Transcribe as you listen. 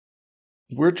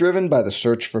We're driven by the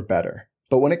search for better.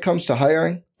 But when it comes to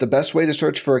hiring, the best way to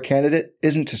search for a candidate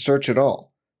isn't to search at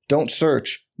all. Don't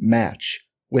search, match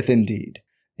with Indeed.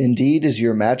 Indeed is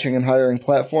your matching and hiring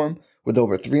platform with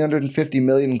over 350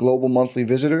 million global monthly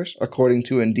visitors, according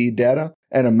to Indeed data,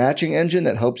 and a matching engine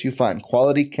that helps you find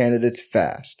quality candidates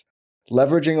fast.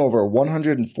 Leveraging over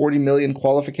 140 million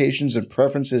qualifications and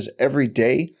preferences every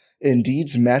day,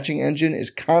 Indeed's matching engine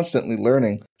is constantly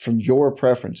learning from your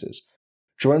preferences.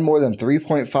 Join more than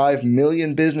 3.5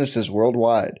 million businesses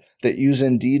worldwide that use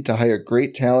Indeed to hire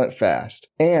great talent fast.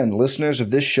 And listeners of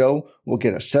this show will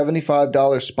get a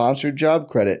 $75 sponsored job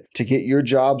credit to get your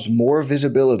jobs more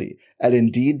visibility at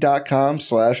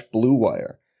Indeed.com/Blue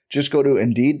Wire. Just go to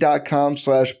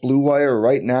Indeed.com/Blue Wire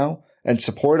right now and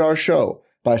support our show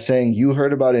by saying you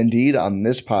heard about Indeed on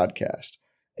this podcast.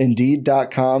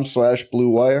 Indeed.com/Blue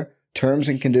Wire. Terms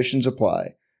and conditions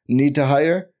apply. Need to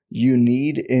hire? You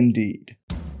need Indeed.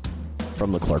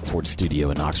 From the Clark Ford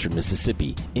Studio in Oxford,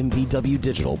 Mississippi, MVW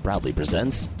Digital proudly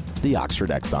presents the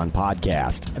Oxford Exxon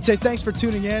Podcast. I'd say thanks for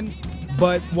tuning in,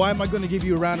 but why am I going to give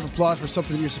you a round of applause for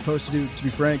something that you're supposed to do, to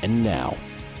be frank? And now,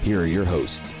 here are your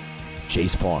hosts,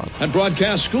 Chase Parham. That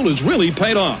broadcast school has really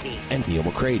paid off. And Neil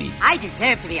McCready. I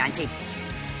deserve to be on TV.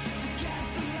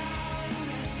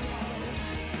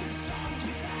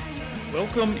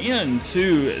 Welcome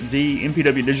into the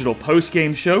MPW Digital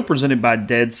Postgame Show presented by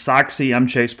Dead Soxy. I'm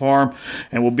Chase Parham,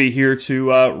 and we'll be here to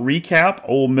recap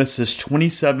Ole Miss's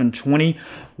 27-20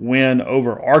 win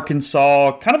over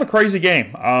Arkansas. Kind of a crazy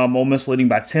game. Ole Miss leading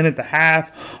by 10 at the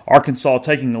half. Arkansas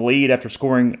taking the lead after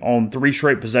scoring on 3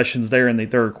 straight possessions there in the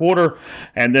third quarter.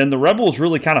 And then the Rebels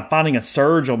really kind of finding a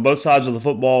surge on both sides of the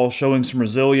football, showing some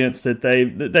resilience that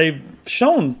they've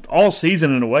shown all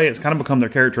season in a way. It's kind of become their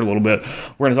character a little bit.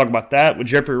 We're going to talk about that with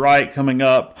Jeffrey Wright coming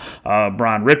up.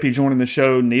 Brian Rippey joining the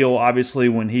show. Neil, obviously,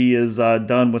 when he is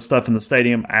done with stuff in the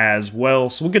stadium as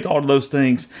well. So we'll get to all of those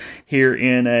things here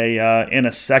in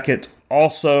a second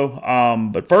also.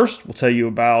 But first, we'll tell you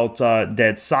about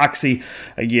Dead Soxy.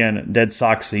 Again, Dead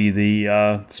Soxy,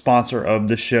 the sponsor of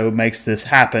the show, makes this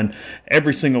happen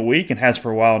every single week and has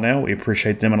for a while now. We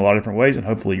appreciate them in a lot of different ways, and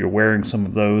hopefully you're wearing some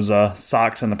of those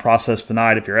socks in the process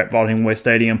tonight if you're at Vaught Hemingway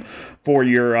Stadium for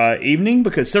your evening,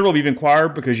 because several of you have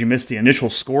inquired because you missed the initial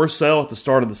score sale at the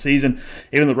start of the season.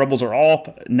 Even though the Rebels are off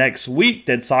next week,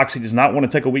 Dead Soxy does not want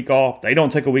to take a week off. They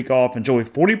don't take a week off. Enjoy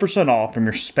 40% off from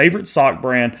your favorite sock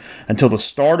brand until the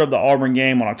start of the Auburn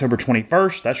game on October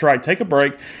 21st. That's right, take a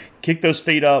break. Kick those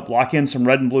feet up, lock in some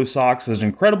red and blue socks. There's an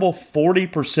incredible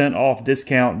 40% off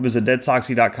discount. Visit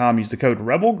deadsoxy.com. Use the code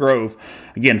RebelGrove.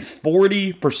 Again,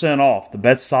 40% off. The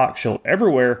best socks you'll ever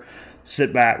wear.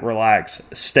 Sit back, relax,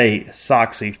 stay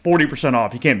Soxy. 40%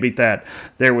 off. You can't beat that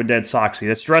there with Dead Soxy.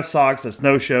 That's dress socks. That's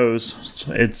no-shows.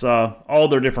 It's all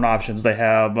their different options they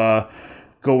have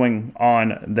going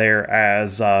on there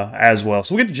as well.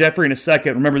 So we'll get to Jeffrey in a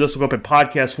second. Remember, this will go up in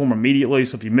podcast form immediately,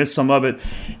 so if you missed some of it,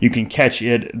 you can catch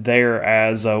it there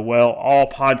as well. All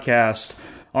podcasts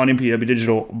on MPW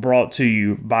Digital brought to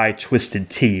you by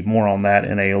Twisted Tea. More on that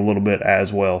in a little bit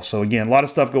as well. So again, a lot of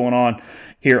stuff going on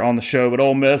here on the show, but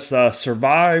Ole Miss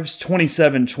survives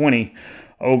 27-20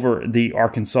 over the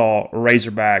Arkansas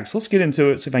Razorbacks. Let's get into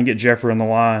it, see if I can get Jeffrey on the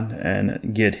line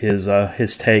and get his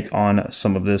take on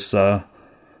some of this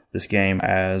game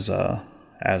as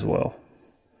well.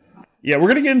 Yeah, we're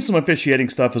gonna get into some officiating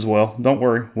stuff as well. Don't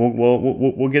worry,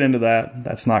 we'll get into that.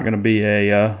 That's not gonna be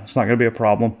a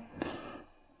problem.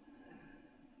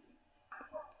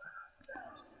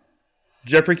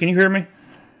 Jeffrey, can you hear me?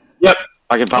 Yep,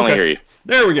 I can finally hear you.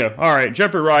 There we go. All right,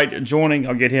 Jeffrey Wright joining.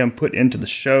 I'll get him put into the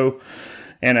show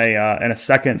in a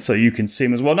second so you can see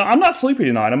him as well. No, I'm not sleepy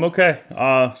tonight. I'm okay.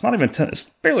 It's not even 10.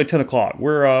 It's barely 10 o'clock.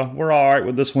 We're all right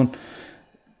with this one.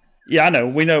 Yeah, I know.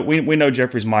 We know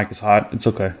Jeffrey's mic is hot. It's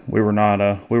okay. We were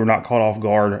not caught off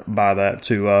guard by that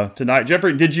tonight.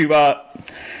 Jeffrey, did you? I'm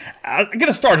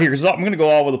gonna start here because I'm gonna go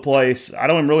all over the place. I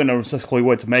don't even really know exactly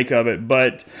what to make of it,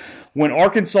 but when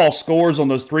Arkansas scores on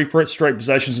those 3 straight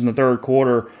possessions in the third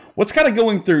quarter, what's kind of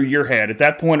going through your head at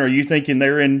that point? Are you thinking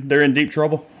they're in deep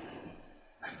trouble?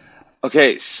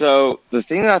 Okay, so the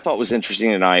thing that I thought was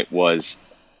interesting tonight was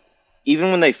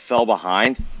even when they fell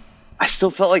behind, I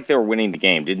still felt like they were winning the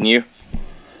game, didn't you?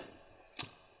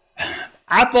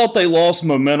 I thought they lost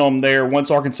momentum there once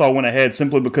Arkansas went ahead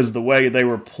simply because of the way they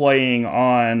were playing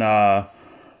on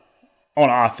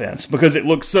offense, because it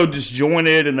looked so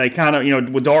disjointed and they kind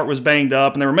of, Dart was banged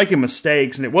up and they were making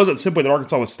mistakes, and it wasn't simply that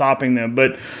Arkansas was stopping them,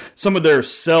 but some of their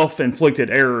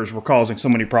self-inflicted errors were causing so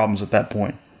many problems at that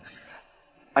point.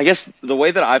 I guess the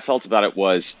way that I felt about it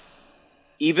was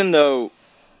even when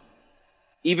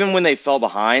they fell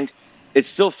behind, it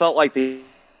still felt like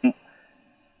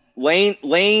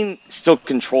Lane still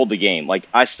controlled the game. Like,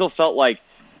 I still felt like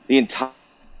the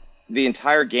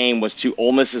entire game was to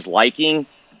Ole Miss's liking,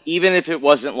 even if it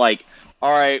wasn't like,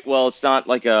 all right, well, it's not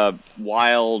like a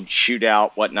wild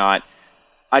shootout, whatnot.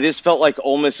 I just felt like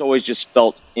Ole Miss always just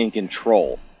felt in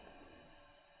control.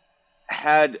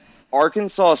 Had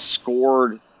Arkansas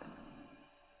scored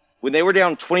when they were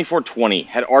down 24-20,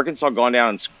 had Arkansas gone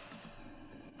down,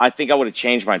 I think I would have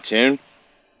changed my tune.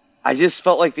 I just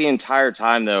felt like the entire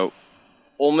time, though,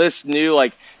 Ole Miss knew,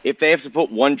 like, if they have to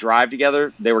put one drive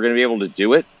together, they were going to be able to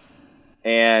do it.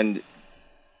 And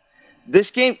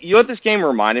this game, you know what this game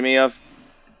reminded me of?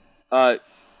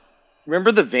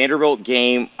 Remember the Vanderbilt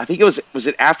game? I think it was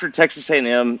it after Texas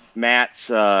A&M, Matt's,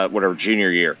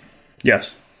 junior year?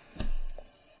 Yes.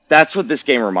 That's what this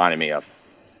game reminded me of.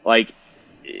 Like,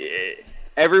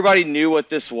 everybody knew what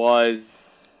this was.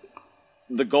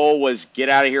 The goal was get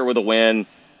out of here with a win.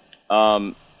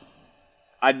 I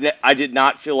did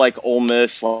not feel like Ole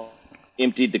Miss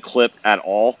emptied the clip at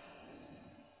all.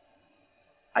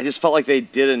 I just felt like they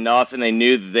did enough, and they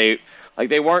knew that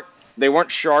they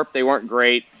weren't sharp, they weren't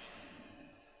great,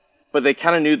 but they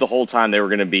kind of knew the whole time they were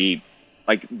going to be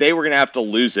they were going to have to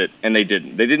lose it, and they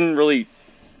didn't. They didn't really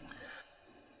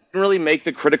make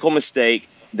the critical mistake.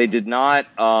 They did not.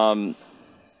 I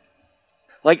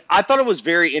thought it was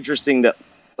very interesting that,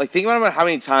 think about how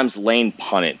many times Lane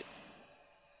punted.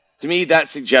 To me, that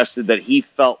suggested that he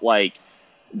felt like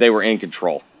they were in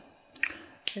control.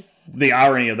 The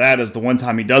irony of that is the one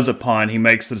time he does a punt, he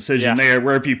makes the decision there,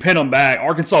 where if you pin him back,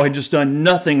 Arkansas had just done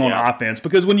nothing on offense.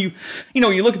 Because when you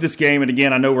look at this game, and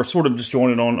again, I know we're sort of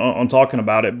disjointed on talking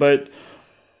about it, but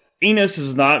Enos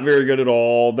is not very good at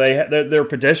all. They're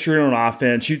pedestrian on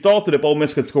offense. You thought that if Ole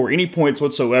Miss could score any points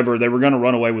whatsoever, they were going to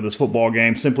run away with this football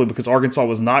game simply because Arkansas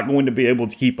was not going to be able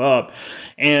to keep up.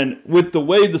 And with the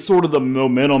way the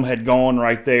momentum had gone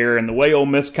right there, and the way Ole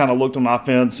Miss kind of looked on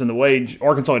offense, and the way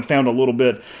Arkansas had found a little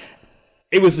bit,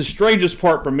 it was the strangest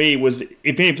part for me was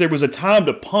if there was a time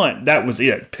to punt, that was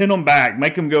it. Pin them back,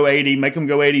 make them go 80, make them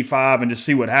go 85, and just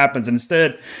see what happens. And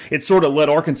instead, it sort of let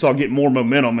Arkansas get more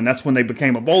momentum, and that's when they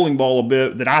became a bowling ball a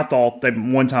bit that I thought that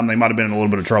one time they might have been in a little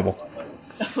bit of trouble.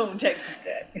 Texas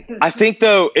Tech. I think,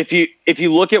 though, if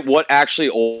you look at what actually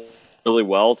really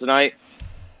well tonight,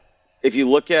 if you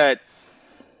look at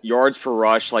yards per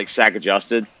rush, sack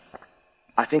adjusted,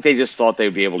 I think they just thought they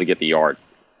would be able to get the yard.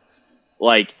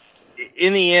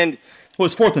 In the end, well,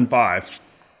 it's 4th and 5.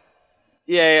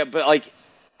 Yeah, but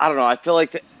I don't know. I feel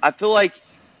like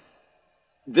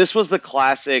this was the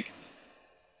classic.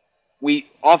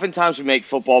 Oftentimes we make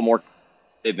football more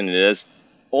than it is.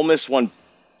 Ole Miss won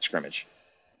scrimmage.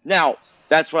 Now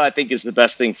that's what I think is the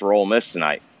best thing for Ole Miss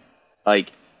tonight.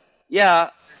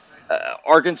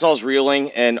 Arkansas's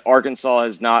reeling, and Arkansas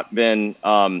has not been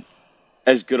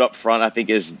as good up front, I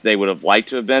think, as they would have liked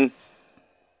to have been.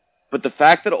 But the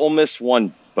fact that Ole Miss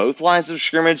won both lines of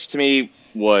scrimmage, to me,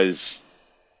 was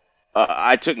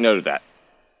I took note of that.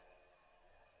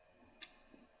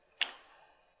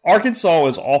 Arkansas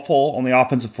was awful on the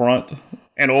offensive front,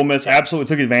 and Ole Miss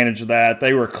absolutely took advantage of that.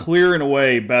 They were clearing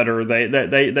away better.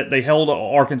 They held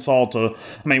Arkansas to,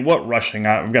 what rushing?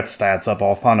 I've got the stats up.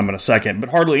 I'll find them in a second.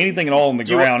 But hardly anything at all on the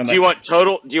ground. Do you want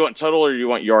total? Do you want total, or do you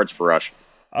want yards per rush?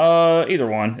 Either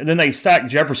one. And then they sacked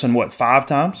Jefferson 5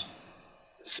 times?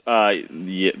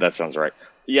 Yeah, that sounds right.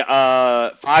 Yeah,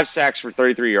 5 sacks for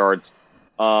 33 yards.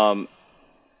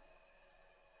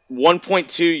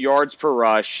 1.2 yards per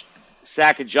rush.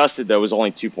 Sack adjusted, though, was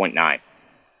only 2.9.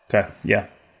 Okay, yeah.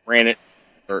 Ran it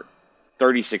for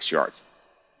 36 yards.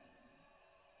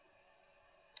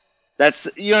 That's,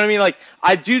 you know what I mean?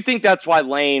 I do think that's why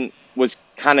Lane was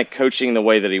kind of coaching the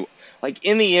way that he,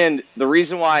 in the end, the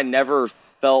reason why I never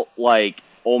felt like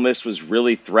Ole Miss was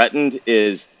really threatened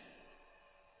is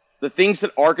the things that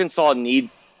Arkansas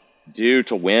need to do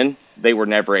to win, they were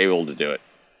never able to do it.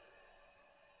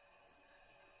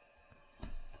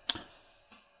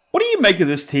 What do you make of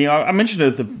this team? I mentioned it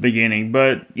at the beginning,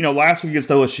 but last week against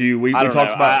LSU, we talked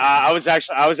about. I was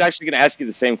actually going to ask you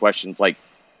the same questions.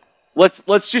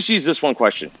 Let's just use this one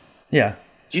question. Yeah.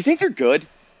 Do you think they're good?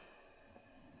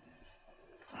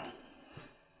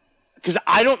 Because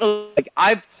I don't know.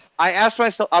 I asked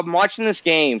myself. I'm watching this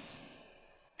game.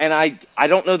 And I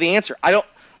don't know the answer. I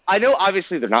know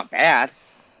obviously they're not bad.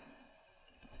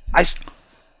 I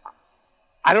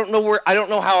don't know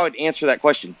how I would answer that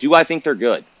question. Do I think they're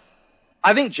good?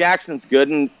 I think Jackson's good,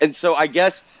 and so I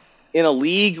guess in a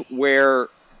league where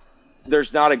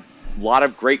there's not a lot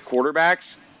of great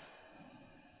quarterbacks,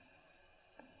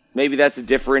 maybe that's a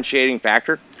differentiating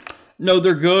factor. No,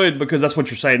 they're good because that's what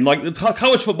you're saying. Like,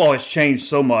 college football has changed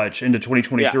so much into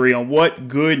 2023 on what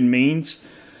good means.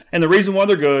 And the reason why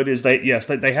they're good is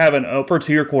they have an upper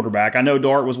tier quarterback. I know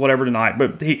Dart was whatever tonight,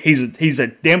 but he's a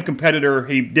damn competitor.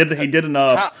 He did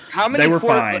enough. How many? They were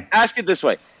fine. Ask it this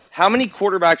way: how many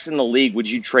quarterbacks in the league would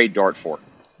you trade Dart for?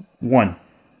 One.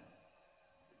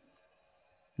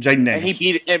 Jaden Daniels. And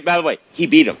he beat. And by the way, he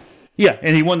beat him. Yeah,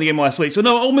 and he won the game last week. So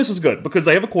no, Ole Miss is good because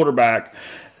they have a quarterback.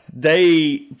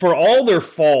 They, for all their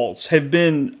faults, have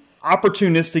been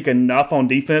opportunistic enough on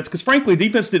defense. Because frankly,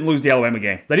 defense didn't lose the Alabama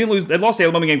game. They lost the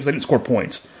Alabama game because they didn't score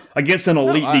points against an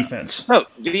elite defense. No,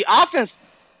 the offense,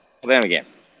 Alabama game.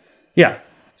 Yeah,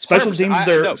 special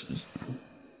teams.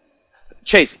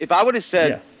 Chase, if I would have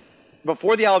said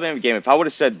before the Alabama game, if I would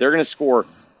have said Alabama's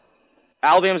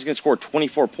going to score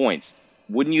 24 points,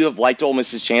 wouldn't you have liked Ole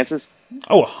Miss's chances?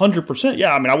 Oh, 100%.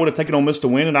 Yeah, I mean, I would have taken Ole Miss to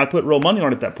win, and I'd put real money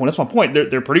on it at that point. That's my point.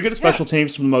 They're pretty good at special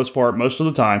teams for the most part, most of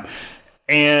the time.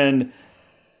 And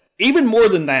even more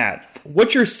than that,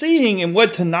 what you're seeing and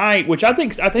what tonight, which I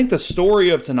think the story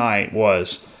of tonight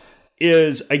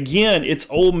is, again, it's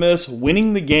Ole Miss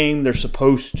winning the game they're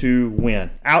supposed to win.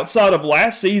 Outside of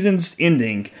last season's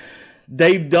ending,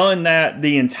 they've done that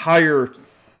the entire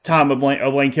time of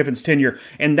Lane Kiffin's tenure.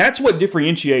 And that's what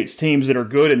differentiates teams that are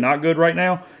good and not good right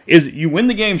now, is you win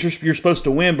the games you're supposed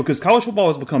to win, because college football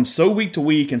has become so week to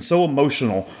week and so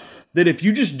emotional that if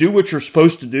you just do what you're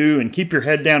supposed to do and keep your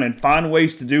head down and find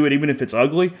ways to do it, even if it's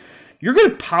ugly, you're going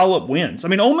to pile up wins. I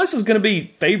mean, Ole Miss is going to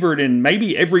be favored in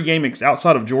maybe every game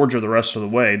outside of Georgia the rest of the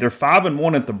way. They're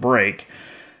 5-1 at the break.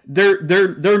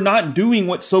 They're not doing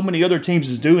what so many other teams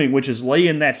is doing, which is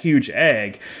laying that huge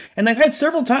egg. And they've had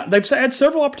several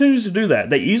opportunities to do that.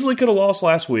 They easily could have lost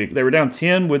last week. They were down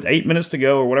 10 with 8 minutes to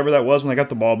go or whatever that was when they got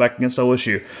the ball back against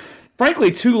LSU.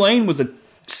 Frankly, Tulane was a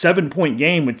 7-point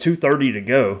game with 2:30 to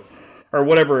go or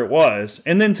whatever it was.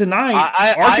 And then tonight,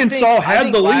 Arkansas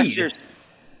had the lead.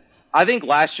 I think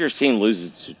last year's team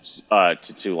loses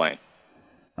to Tulane.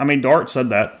 I mean, Dart said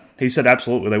that. He said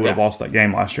absolutely they would have lost that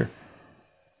game last year.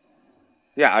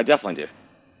 Yeah, I definitely do.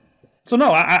 So,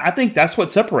 no, I think that's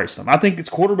what separates them. I think it's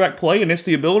quarterback play, and it's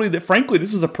the ability that, frankly,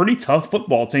 this is a pretty tough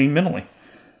football team mentally.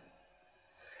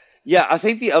 Yeah, I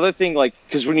think the other thing,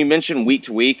 because when you mention week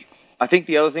to week, I think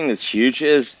the other thing that's huge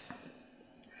is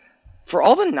for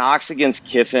all the knocks against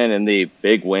Kiffin and the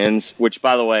big wins, which,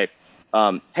 by the way,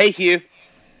 hey, Hugh,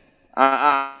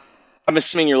 I'm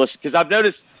assuming you're listening, because I've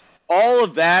noticed all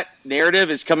of that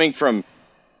narrative is coming from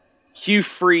Hugh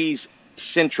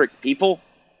Freeze-centric people.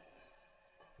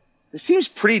 This seems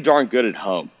pretty darn good at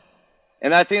home.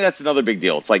 And I think that's another big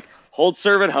deal. It's like hold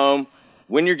serve at home,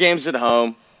 win your games at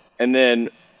home, and then,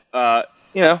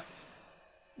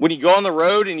 when you go on the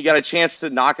road and you got a chance to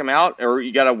knock them out or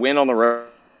you got to win on the road,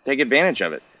 take advantage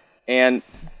of it. And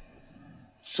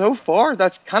so far,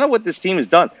 that's kind of what this team has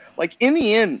done. Like, in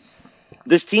the end,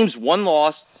 this team's one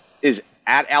loss is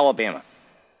at Alabama.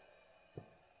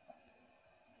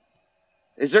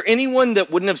 Is there anyone that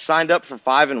wouldn't have signed up for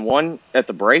 5-1 at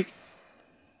the break?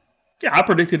 Yeah, I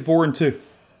predicted 4-2.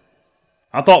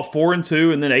 I thought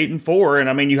 4-2 and then 8-4, and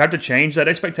I mean, you have to change that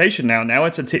expectation now. Now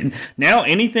it's now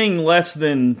anything less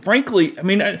than, frankly, I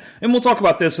mean, and we'll talk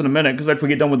about this in a minute because after we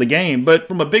get done with the game. But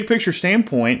from a big picture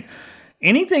standpoint,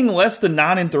 anything less than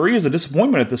 9-3 is a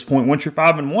disappointment at this point. Once you're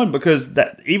 5-1, because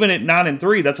that even at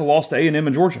 9-3, that's a loss to A&M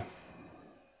and Georgia.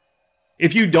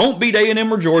 If you don't beat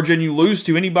A&M or Georgia and you lose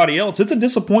to anybody else, it's a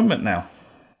disappointment now.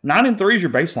 9-3 is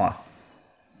your baseline.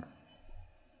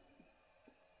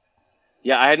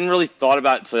 Yeah, I hadn't really thought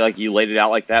about it until you laid it out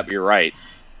like that, but you're right.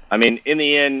 I mean, in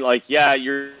the end,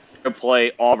 you're going to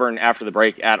play Auburn after the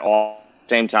break at all.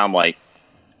 Same time,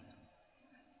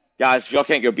 guys, if y'all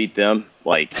can't go beat them,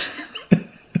 I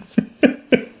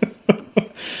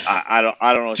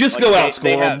don't know. Just go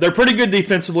outscore them. They're pretty good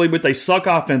defensively, but they suck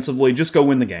offensively. Just go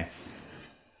win the game.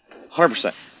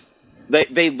 100%.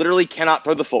 They literally cannot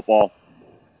throw the football.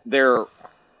 Their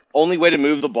only way to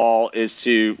move the ball is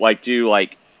to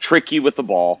trick you with the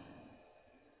ball.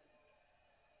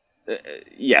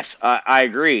 Yes, I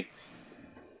agree.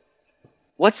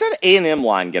 What's that A&M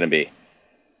line going to be?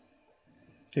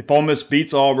 If Ole Miss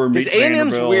beats Auburn, beats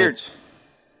Vanderbilt. Weird.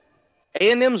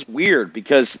 A&M's weird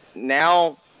because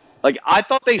now, I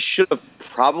thought they should have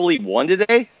probably won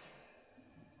today.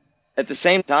 At the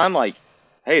same time,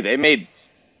 hey, they made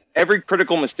every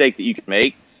critical mistake that you could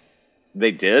make. They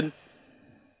did.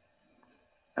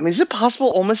 I mean, is it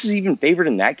possible Ole Miss is even favored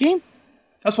in that game?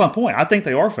 That's my point. I think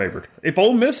they are favored. If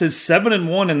Ole Miss is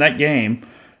 7-1 in that game,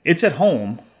 it's at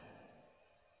home.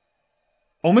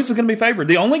 Ole Miss is going to be favored.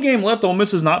 The only game left Ole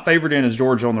Miss is not favored in is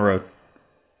Georgia on the road.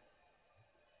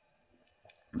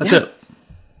 That's it.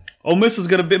 Ole Miss is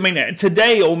going to be,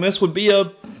 today Ole Miss would be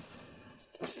a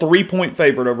 3-point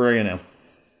favorite over A&M.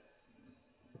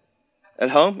 At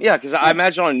home? Yeah, because I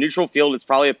imagine on a neutral field it's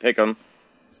probably a pick'em,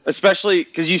 especially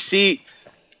because you see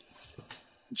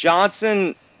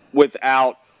Johnson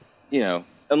without,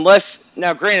 unless,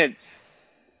 now granted,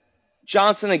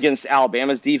 Johnson against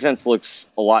Alabama's defense looks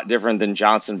a lot different than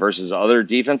Johnson versus other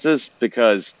defenses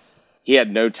because he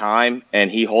had no time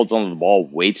and he holds on to the ball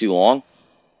way too long.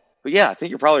 But yeah, I think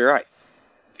you're probably right.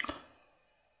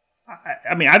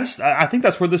 I think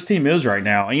that's where this team is right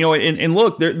now. And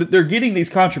look, they're getting these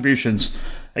contributions.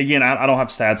 Again, I don't have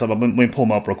stats up. Let me pull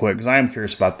them up real quick because I am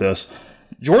curious about this.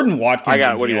 Jordan Watkins. I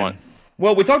got it. What do you want?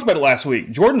 Well, we talked about it last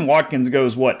week. Jordan Watkins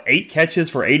goes, 8 catches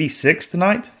for 86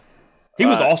 tonight? He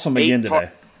was awesome again today.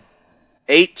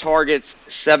 8 targets,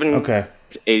 7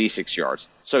 86 yards.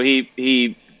 So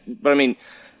but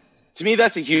to me,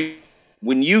 that's a huge,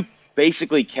 when you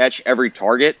basically catch every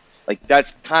target,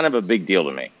 that's kind of a big deal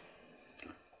to me.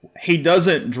 He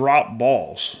doesn't drop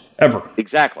balls ever.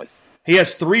 Exactly. He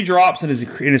has 3 drops in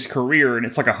his career, and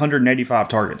it's 185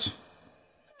 targets.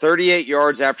 38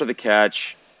 yards after the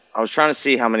catch. I was trying to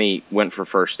see how many went for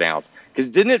first downs.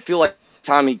 Because didn't it feel like the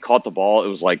time he caught the ball, it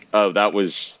was that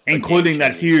was... Including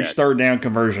that huge third down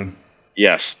conversion.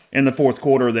 Yes. In the fourth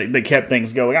quarter, they kept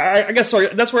things going. I guess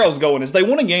that's where I was going, is they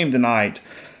won a game tonight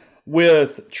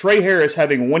with Trey Harris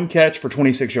having 1 catch for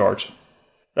 26 yards.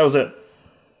 That was it.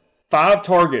 5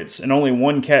 targets and only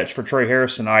 1 catch for Trey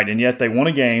Harris tonight, and yet they won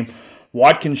a game.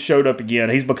 Watkins showed up again.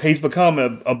 He's become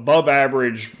an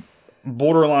above-average,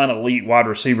 borderline elite wide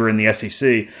receiver in the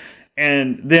SEC.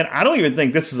 And then I don't even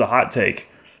think this is a hot take.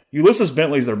 Ulysses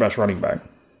Bentley's their best running back.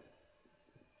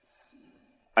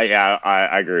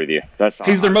 I agree with you.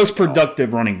 He's their most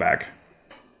productive running back.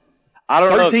 I don't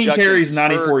know. 13 carries,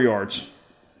 94 yards.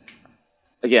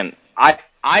 Again,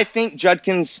 I think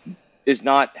Judkins is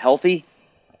not healthy.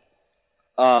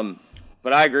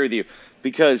 But I agree with you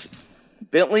because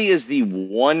Bentley is the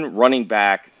one running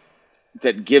back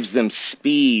that gives them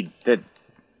speed that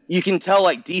you can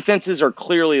tell defenses are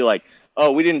clearly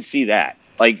oh, we didn't see that.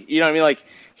 You know what I mean?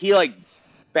 He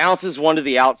bounces one to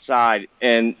the outside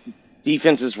and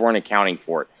defenses weren't accounting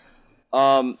for it.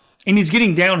 And he's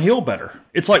getting downhill better.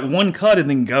 It's 1 cut and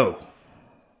then go.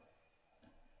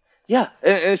 Yeah.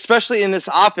 And especially in this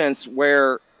offense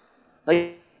where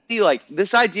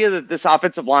this idea that this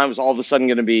offensive line was all of a sudden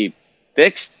going to be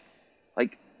fixed,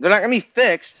 they're not going to be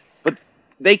fixed, but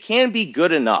they can be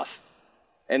good enough.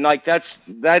 And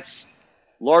that's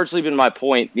largely been my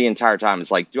point the entire time.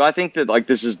 It's do I think that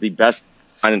this is the best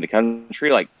line in the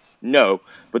country? No,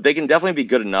 but they can definitely be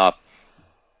good enough.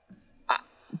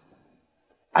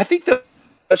 I think that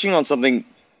touching on something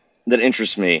that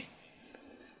interests me,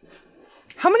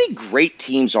 how many great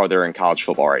teams are there in college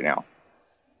football right now?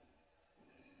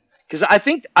 Because I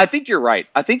think you're right.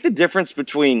 I think the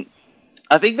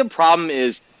problem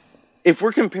is if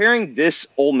we're comparing this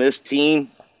Ole Miss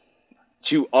team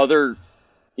to other,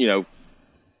 9-10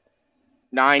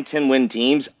 win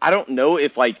teams, I don't know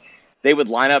if they would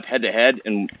line up head to head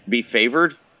and be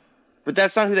favored. But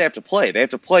that's not who they have to play. They have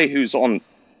to play who's on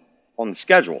the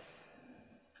schedule.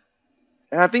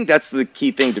 And I think that's the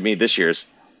key thing to me this year is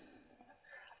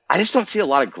I just don't see a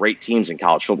lot of great teams in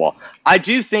college football. I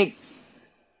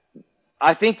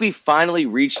think we finally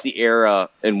reached the era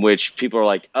in which people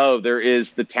are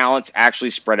the talent's actually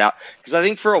spread out. Because I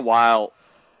think for a while,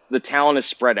 the talent is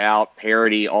spread out,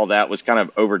 parity, all that was kind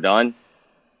of overdone.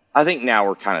 I think now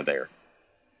we're kind of there.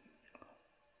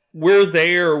 We're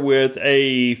there with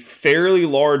a fairly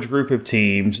large group of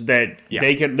teams that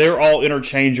they're all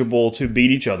interchangeable to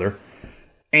beat each other.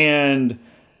 And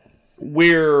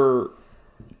we're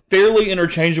fairly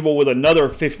interchangeable with another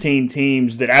 15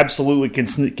 teams that absolutely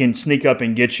can sneak up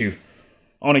and get you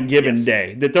on a given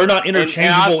day. That they're not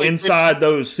interchangeable and inside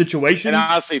those situations. And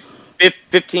honestly,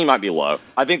 15 might be low.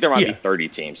 I think there might be 30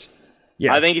 teams.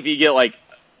 Yeah. I think if you get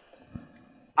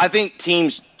I think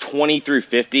teams 20 through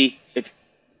 50, if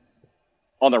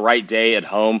on the right day at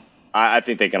home, I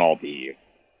think they can all beat you.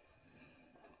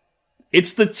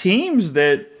 It's the teams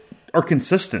that are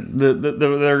consistent.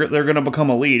 They're going to become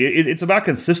elite. It's about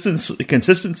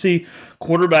consistency,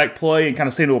 quarterback play, and kind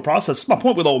of staying to a process. That's my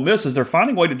point with Ole Miss is they're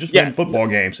finding a way to just win football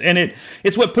games, and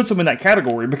it's what puts them in that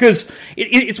category because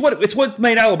it's what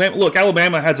made Alabama. Look,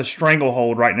 Alabama has a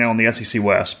stranglehold right now in the SEC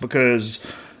West because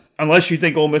unless you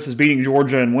think Ole Miss is beating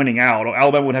Georgia and winning out,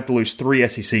 Alabama would have to lose 3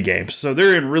 SEC games. So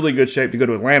they're in really good shape to go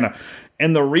to Atlanta,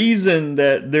 and the reason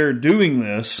that they're doing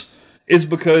this is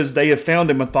because they have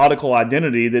found a methodical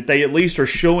identity that they at least are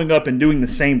showing up and doing the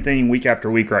same thing week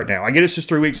after week right now. I get it's just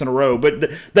 3 weeks in a row,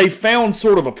 but they found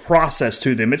sort of a process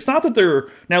to them. It's not that they're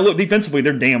 – now, look, defensively,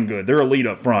 they're damn good. They're elite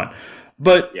up front.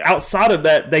 But outside of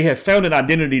that, they have found an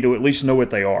identity to at least know what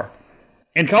they are.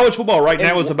 And college football right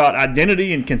now is about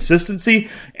identity and consistency,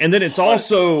 and then it's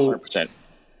also 100%.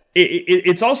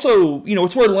 It's also,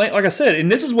 it's where Lane, like I said, and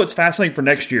this is what's fascinating for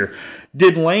next year.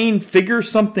 Did Lane figure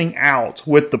something out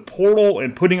with the portal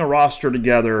and putting a roster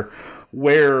together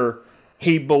where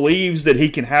he believes that he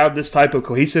can have this type of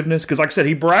cohesiveness? Because, like I said,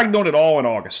 he bragged on it all in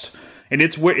August. And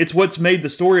it's what's made the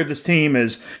story of this team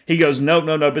is he goes, nope,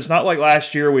 it's not like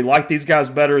last year. We like these guys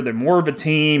better. They're more of a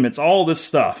team. It's all this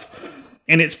stuff.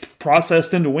 And it's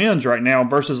processed into wins right now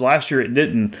versus last year it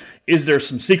didn't. Is there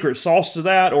some secret sauce to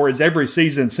that, or is every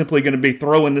season simply going to be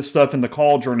throwing this stuff in the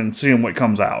cauldron and seeing what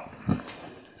comes out?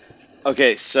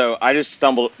 Okay, so I just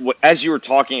stumbled. As you were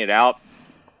talking it out,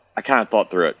 I kind of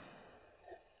thought through it.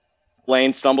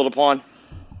 Lane stumbled upon.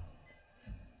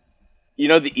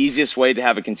 The easiest way to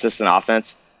have a consistent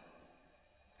offense?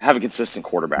 Have a consistent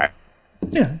quarterback.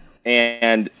 Yeah.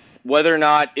 And whether or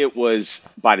not it was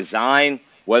by design,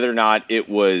 whether or not it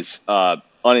was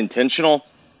unintentional,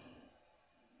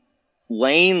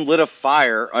 Lane lit a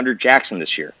fire under Jackson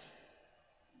this year.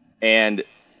 And,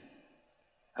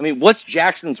 what's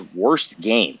Jackson's worst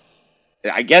game?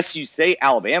 I guess you say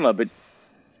Alabama, but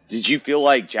did you feel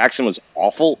like Jackson was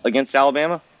awful against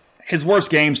Alabama? His worst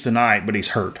game's tonight, but he's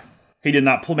hurt. He did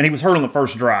not play. He was hurt on the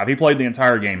first drive. He played the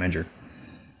entire game injured.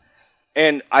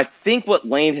 And I think what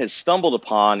Lane has stumbled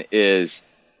upon is,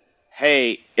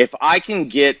 hey, if I can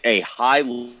get a high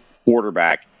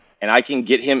quarterback and I can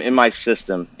get him in my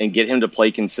system and get him to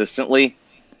play consistently,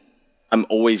 I'm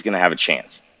always going to have a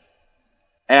chance.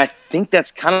 And I think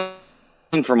that's kind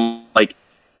of from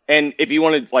and if you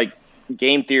want to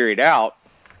game theory it out,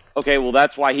 okay, well,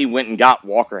 that's why he went and got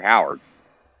Walker Howard.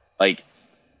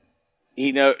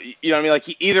 You know what I mean?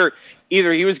 He either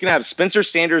he was going to have Spencer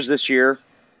Sanders this year,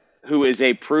 who is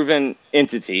a proven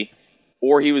entity,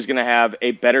 or he was going to have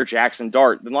a better Jackson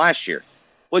Dart than last year.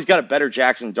 Well, he's got a better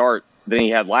Jackson Dart than he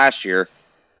had last year,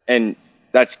 and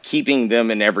that's keeping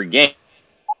them in every game.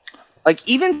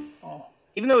 Even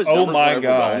though his numbers are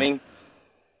overwhelming.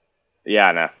 Yeah,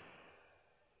 I know.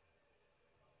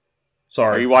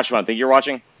 Sorry. Are you watching what I think you're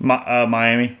watching?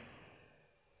 Miami.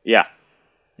 Yeah.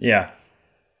 Yeah.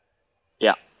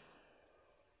 Yeah.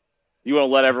 You want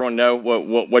to let everyone know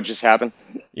what just happened?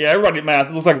 Yeah, everybody, man,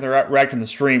 it looks like they're reacting the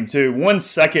stream, too. 1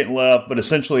 second left, but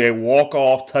essentially a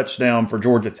walk-off touchdown for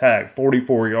Georgia Tech,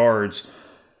 44 yards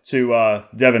to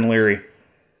Devin Leary.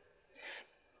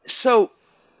 So,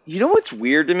 you know what's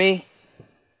weird to me?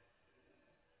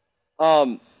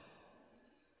 Why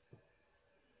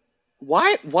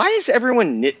is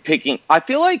everyone nitpicking? I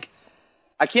feel like,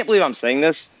 I can't believe I'm saying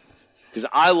this, because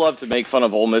I love to make fun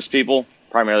of Ole Miss people,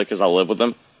 primarily because I live with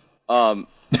them.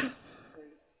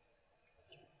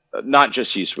 Not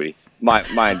just you, sweetie.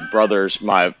 My brothers,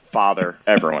 my father,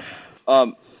 everyone.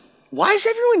 Why is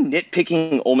everyone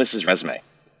nitpicking Ole Miss's resume?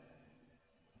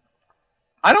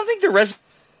 I don't think the resume is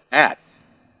bad.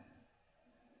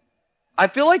 I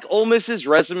feel like Ole Miss's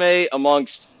resume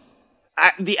amongst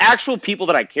the actual people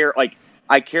that I care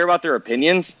about their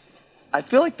opinions, I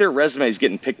feel like their resume is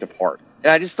getting picked apart.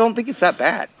 And I just don't think it's that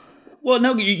bad. Well,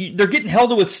 no, they're getting held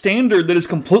to a standard that is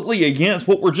completely against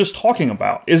what we're just talking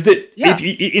about. Is that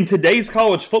in today's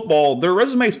college football, their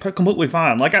resume is completely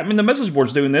fine. The message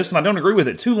board's doing this, and I don't agree with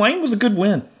it. Tulane was a good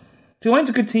win.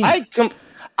 Tulane's a good team. I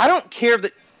don't care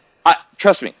that.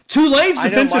 Trust me. Tulane's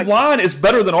defensive line is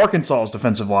better than Arkansas's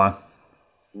defensive line.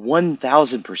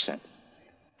 1,000%.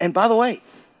 And by the way,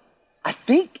 I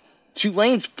think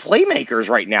Tulane's playmakers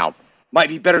right now might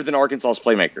be better than Arkansas's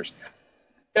playmakers.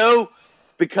 No,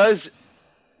 because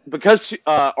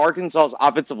Arkansas's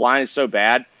offensive line is so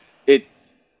bad, it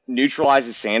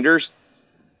neutralizes Sanders.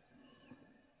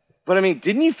 But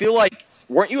didn't you feel like,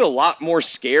 weren't you a lot more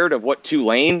scared of what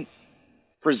Tulane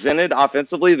presented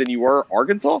offensively than you were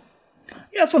Arkansas?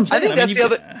 Yeah, that's what I'm saying. I think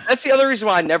that's the other reason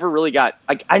why I never really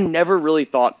I never really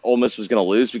thought Ole Miss was going to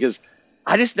lose, because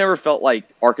I just never felt like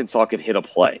Arkansas could hit a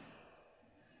play.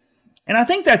 And I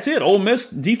think that's it. Ole Miss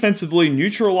defensively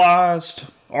neutralized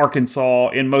Arkansas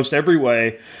in most every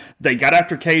way. They got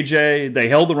after KJ. They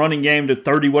held the running game to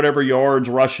 30-whatever yards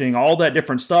rushing, all that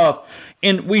different stuff.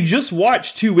 And we just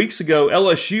watched 2 weeks ago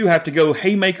LSU have to go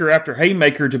haymaker after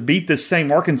haymaker to beat this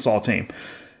same Arkansas team.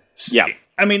 Yeah.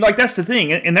 That's the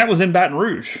thing. And that was in Baton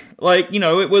Rouge.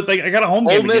 It was. I got a home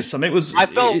game against them. It was. I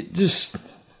felt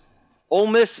Ole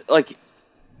Miss,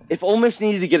 if Ole Miss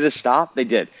needed to get a stop, they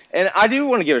did. And I do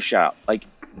want to give a shout out.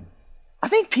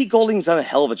 think Pete Golding's done a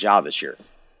hell of a job this year.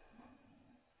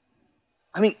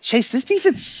 I mean, Chase, this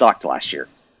defense sucked last year.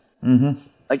 Mm-hmm.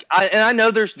 Like, I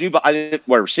know there's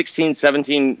 16,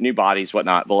 17 new bodies,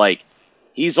 whatnot, but like,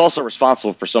 he's also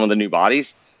responsible for some of the new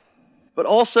bodies. But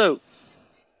also,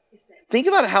 think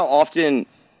about how often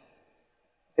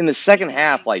in the second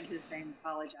half, like,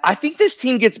 I think this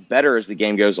team gets better as the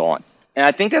game goes on. And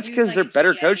I think that's because they're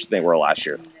better coached than they were last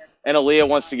year. And Aaliyah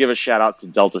wants to give a shout out to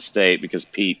Delta State because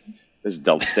Pete is a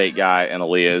Delta State guy and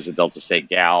Aaliyah is a Delta State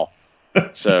gal.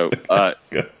 So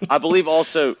I believe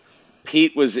also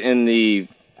Pete was in the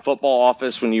football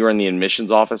office when you were in the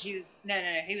admissions office. No.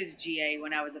 He was GA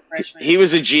when I was a freshman. He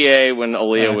was a GA when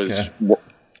Aaliyah was,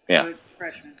 yeah.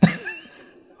 Freshman.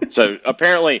 So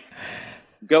apparently,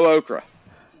 go Okra.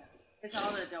 It's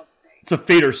all the Delta State. It's a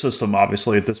feeder system,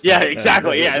 obviously, at this point. Yeah,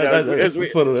 exactly. That's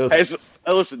what it is.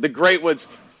 Listen, the great ones.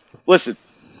 Listen,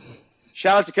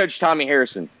 shout out to Coach Tommy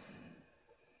Harrison.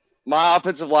 My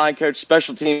offensive line coach,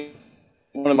 special team,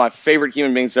 one of my favorite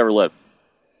human beings to ever live.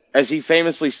 As he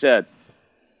famously said,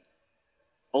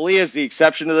 Aaliyah is the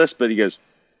exception to this, but he goes,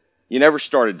 you never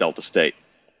start at Delta State.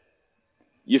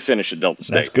 You finish at Delta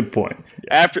State. That's a good point.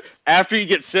 Yeah. After you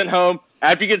get sent home,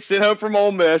 from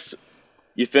Ole Miss,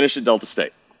 you finish at Delta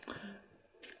State.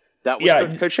 That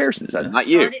was Coach Harrison said, not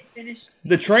you.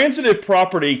 The transitive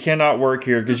property cannot work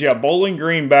here because, Bowling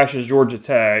Green bashes Georgia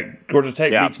Tech. Georgia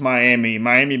Tech beats Miami.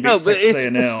 Miami beats Texas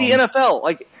A&M. It's the NFL.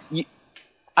 Like,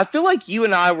 I feel like you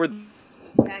and I were,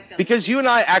 because you and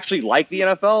I actually like the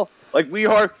NFL. Like,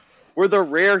 we're the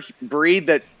rare breed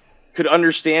that could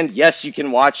understand, yes, you can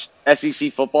watch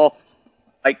SEC football,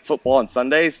 like football on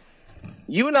Sundays.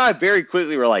 You and I very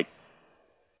quickly were like,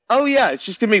 oh, yeah, it's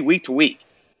just going to be week to week.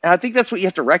 And I think that's what you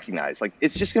have to recognize. Like,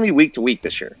 it's just going to be week to week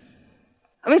this year.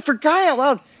 I mean, for crying out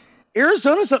loud,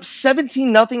 Arizona's up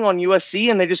 17-0 on USC,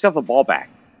 and they just got the ball back.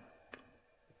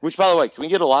 Which, by the way, can we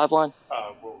get a live line?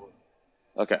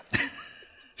 Okay.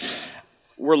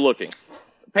 We're looking.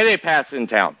 Payday Pat's in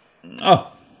town.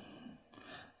 Oh.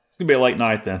 It's going to be a late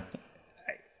night then.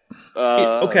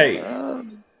 Okay.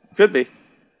 Could be.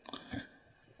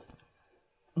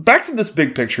 Back to this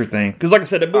big picture thing, because like I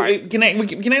said, we can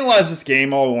analyze this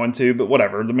game all we want to, but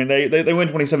whatever. I mean, they win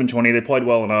 27-20. They played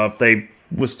well enough. They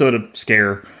withstood a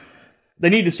scare. They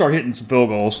need to start hitting some field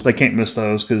goals. They can't miss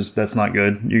those because that's not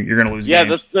good. You're going to lose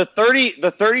games. Yeah, the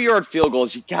 30-yard field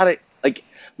goals, you got to, like,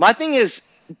 my thing is,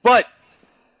 but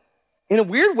in a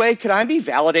weird way, could I be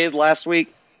validated last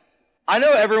week? I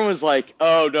know everyone was like,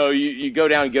 oh, no, you go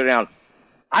down.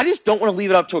 I just don't want to leave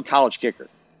it up to a college kicker.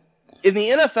 In the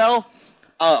NFL,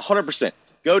 100%.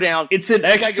 Go down. It's an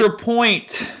extra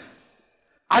point.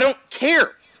 I don't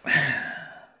care.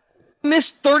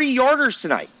 Missed 30-yarders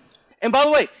tonight. And by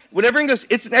the way, when everyone goes,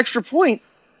 it's an extra point,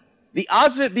 the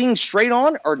odds of it being straight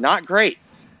on are not great.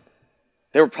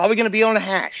 They were probably going to be on a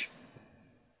hash.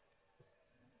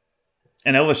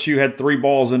 And LSU had 3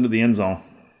 balls into the end zone.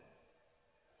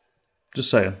 Just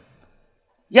saying.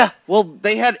 Yeah, well,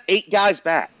 they had 8 guys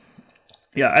back.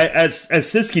 Yeah, as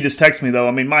Siski just texted me, though,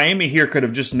 I mean, Miami here could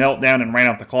have just knelt down and ran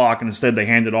out the clock, and instead they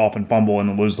hand it off and fumble and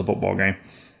then lose the football game.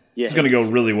 Yeah, it's going to go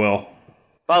really well.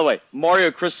 By the way,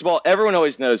 Mario Cristobal, everyone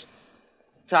always knows,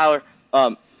 Tyler,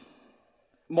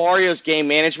 Mario's game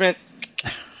management,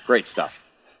 great stuff.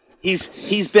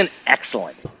 He's been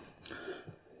excellent.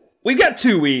 We've got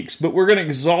 2 weeks, but we're going to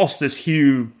exhaust this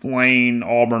Hugh Lane,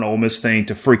 Auburn, Ole Miss thing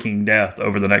to freaking death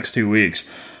over the next 2 weeks.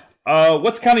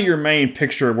 What's kind of your main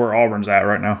picture of where Auburn's at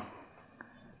right now?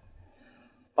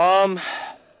 I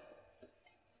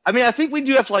mean, I think we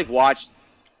do have to, watch.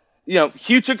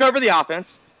 Hugh took over the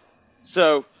offense.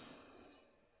 So,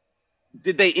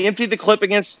 did they empty the clip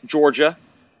against Georgia?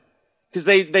 Because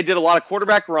they did a lot of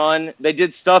quarterback run. They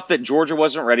did stuff that Georgia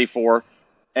wasn't ready for.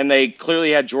 And they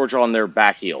clearly had Georgia on their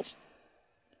back heels.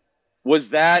 Was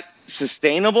that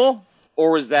sustainable?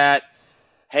 Or was that,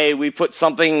 hey, we put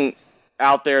something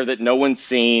out there that no one's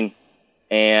seen,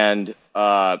 and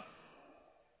I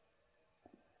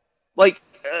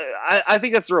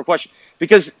think that's the real question,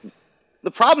 because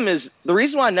the problem is the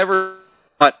reason why I never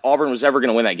thought Auburn was ever going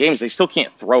to win that game is they still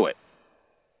can't throw it.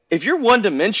 If you're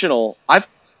one-dimensional, I'm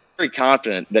very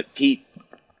confident that Pete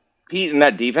and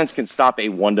that defense can stop a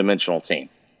one-dimensional team.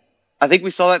 I think we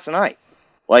saw that tonight.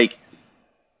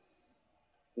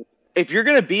 If you're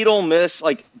going to beat Ole Miss,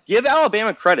 give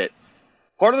Alabama credit.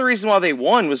 Part of the reason why they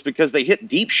won was because they hit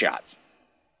deep shots.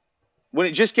 When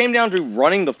it just came down to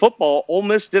running the football, Ole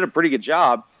Miss did a pretty good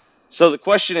job. So the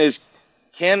question is,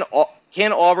 can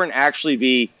Auburn actually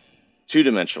be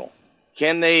two-dimensional?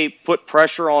 Can they put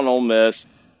pressure on Ole Miss,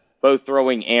 both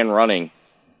throwing and running?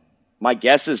 My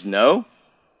guess is no.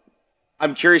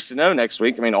 I'm curious to know next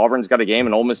week. I mean, Auburn's got a game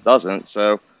and Ole Miss doesn't.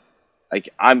 So, like,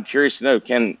 I'm curious to know,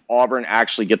 can Auburn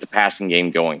actually get the passing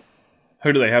game going?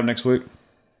 Who do they have next week?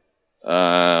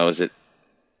 Was it?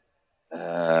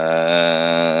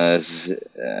 I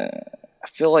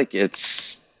feel like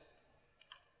it's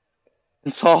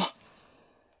all.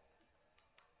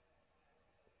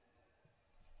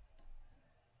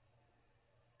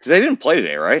 Because they didn't play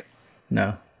today, right?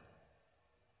 No.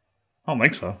 I don't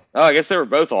think so. Oh, I guess they were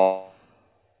both all.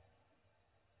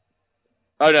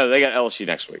 Oh, no, they got LSU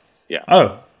next week. Yeah.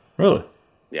 Oh, really?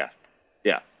 Yeah.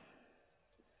 Yeah.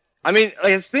 I mean,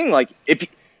 like, it's the thing, like, if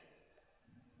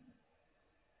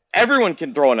everyone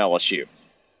can throw an LSU.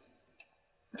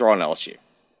 Throw an LSU.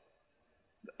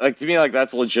 Like, to me, like,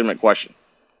 that's a legitimate question.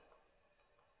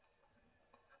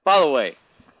 By the way,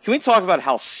 can we talk about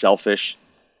how selfish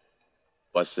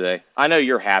it was today? I know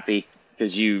you're happy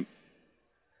because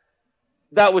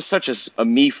that was such a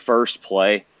me first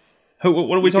play.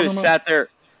 What are we talking about? Sat there,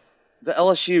 the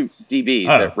LSU DB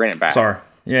that ran it back. Sorry.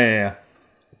 Yeah.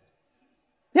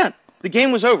 Yeah, the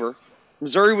game was over.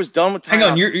 Missouri was done with timeout. Hang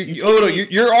on,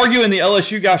 you're arguing the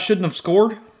LSU guy shouldn't have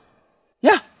scored?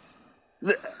 Yeah.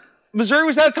 Missouri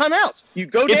was out of timeouts. You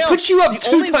go down. It puts you up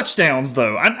two touchdowns,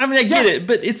 though. I mean, I get it,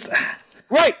 but it's...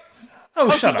 Right. Oh,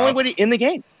 shut up. The only way to end the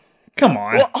game. Come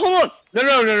on. Well, hold on.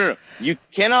 No. You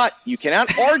cannot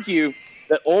argue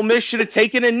that Ole Miss should have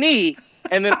taken a knee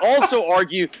and then also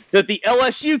argue that the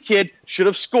LSU kid should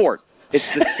have scored.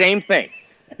 It's the same thing.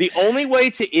 The only way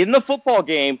to end the football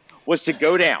game was to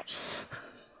go down.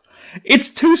 It's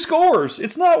 2 scores.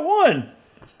 It's not 1.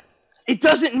 It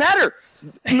doesn't matter.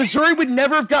 Missouri would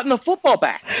never have gotten the football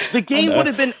back. The game would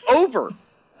have been over.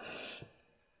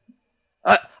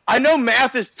 I know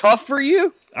math is tough for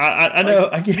you. I know.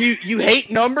 Like, you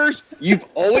hate numbers. You've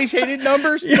always hated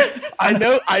numbers. Yeah. I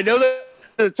know that's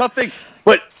a tough thing.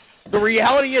 But the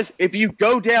reality is, if you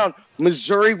go down,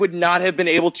 Missouri would not have been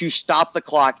able to stop the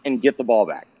clock and get the ball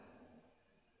back.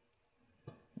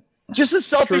 Just a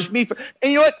selfish me.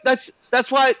 And you know what?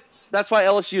 That's why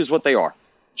LSU is what they are.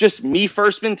 Just me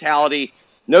first mentality.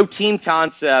 No team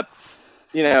concept.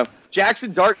 You know,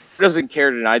 Jackson Dart doesn't care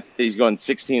tonight that he's going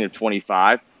 16 of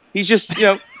 25. He's just,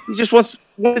 he just wants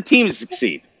the team to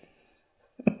succeed.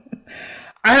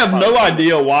 I have no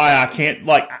idea why I can't,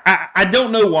 I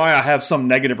don't know why I have some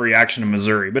negative reaction to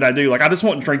Missouri, but I do. Like, I just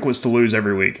want Drinkwitz to lose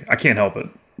every week. I can't help it.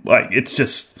 Like, it's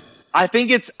just. I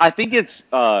think it's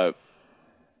our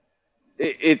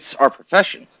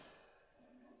profession.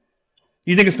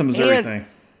 You think it's the Missouri thing?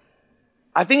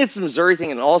 I think it's the Missouri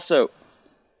thing, and also,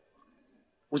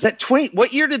 was that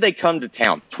what year did they come to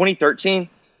town? 2013?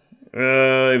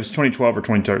 It was 2012 or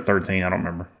 2013. I don't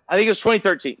remember. I think it was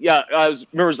 2013. Yeah,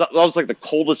 remember that was like the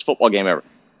coldest football game ever.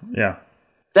 Yeah.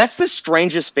 That's the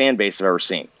strangest fan base I've ever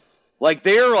seen. Like,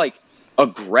 they're, like,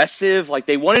 aggressive. Like,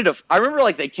 they wanted to – I remember,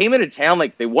 like, they came into town,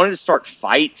 like, they wanted to start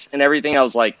fights and everything. I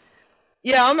was like,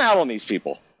 yeah, I'm out on these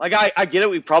people. Like, I get it.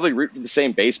 We probably root for the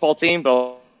same baseball team,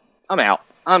 but I'm out.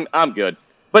 I'm good.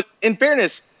 But in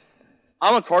fairness,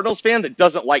 I'm a Cardinals fan that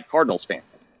doesn't like Cardinals fans.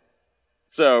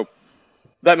 So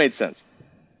that made sense.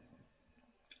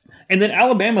 And then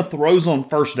Alabama throws on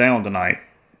first down tonight.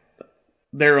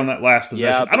 There on that last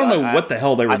possession. Yeah, I don't know what the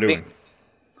hell they were doing.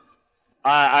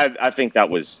 I think that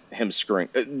was him screwing.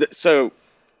 So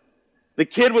the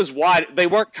kid was wide. They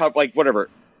weren't covered. Like, whatever.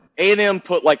 A&M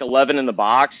put like 11 in the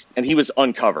box, and he was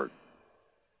uncovered.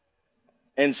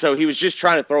 And so he was just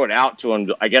trying to throw it out to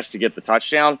him, I guess, to get the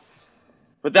touchdown.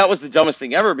 But that was the dumbest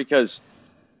thing ever, because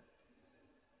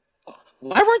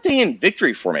why weren't they in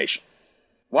victory formation?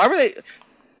 Why were they?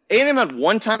 A&M had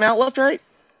one timeout left, right?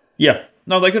 Yeah.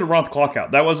 No, they could have run the clock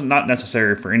out. That wasn't not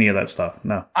necessary for any of that stuff.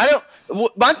 No.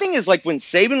 My thing is, like, when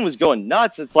Saban was going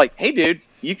nuts, it's like, hey, dude,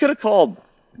 you could have called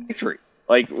victory.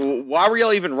 Like, why were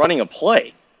y'all even running a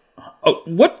play? Oh,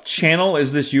 what channel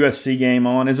is this USC game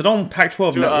on? Is it on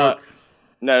Pac-12 Network?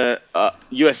 No,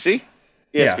 USC?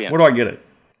 ESPN. Yeah. Where do I get it?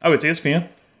 Oh, it's ESPN?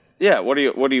 Yeah. What do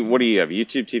you have?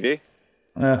 YouTube TV?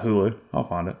 Hulu. I'll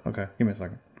find it. Okay. Give me a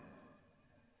second.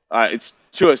 It's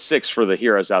 206 for the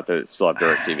heroes out there that still have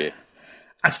DirecTV.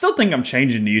 I still think I'm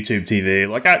changing to YouTube TV.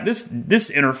 Like, this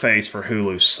interface for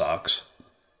Hulu sucks.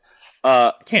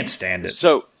 I can't stand it.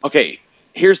 So, okay,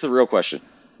 here's the real question.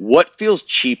 What feels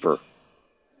cheaper,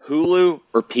 Hulu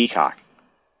or Peacock?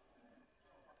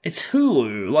 It's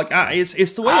Hulu. Like,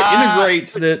 it's the way it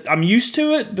integrates that I'm used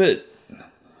to it, but...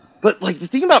 But, like, the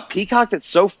thing about Peacock that's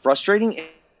so frustrating,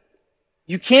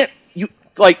 you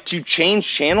to change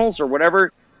channels or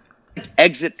whatever,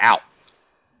 exit out.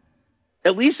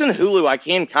 At least in Hulu, I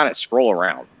can kind of scroll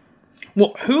around.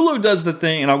 Well, Hulu does the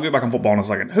thing, and I'll get back on football in a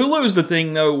second. Hulu's the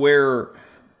thing, though, where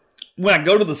when I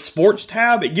go to the sports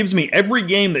tab, it gives me every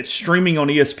game that's streaming on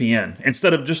ESPN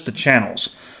instead of just the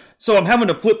channels. So I'm having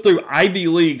to flip through Ivy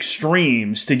League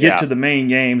streams to get to the main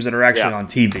games that are actually on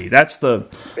TV.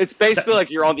 It's basically like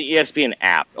you're on the ESPN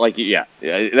app. Like,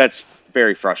 that's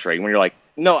very frustrating when you're like,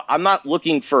 no, I'm not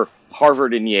looking for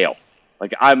Harvard and Yale.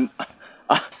 Like, I'm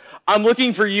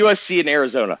looking for USC and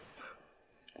Arizona.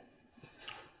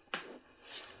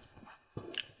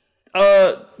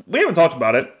 We haven't talked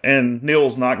about it, and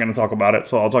Neil's not going to talk about it,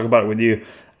 so I'll talk about it with you.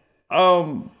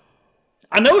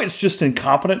 I know it's just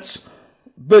incompetence,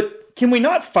 but can we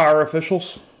not fire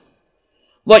officials?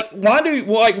 Like, why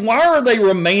are they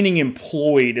remaining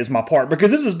employed is my part,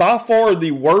 because this is by far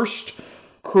the worst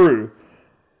crew.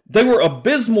 They were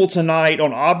abysmal tonight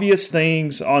on obvious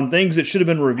things, on things that should have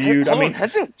been reviewed.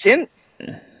 Hasn't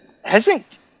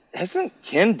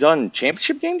Ken done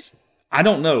championship games? I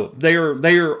don't know. They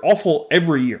are awful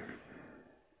every year.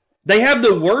 They have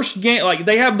the worst game. Like,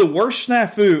 they have the worst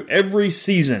snafu every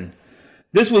season.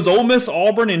 This was Ole Miss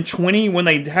Auburn in 20 when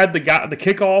they had the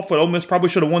kickoff, but Ole Miss probably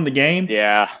should have won the game.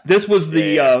 Yeah. This was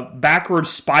the backward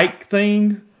spike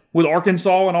thing with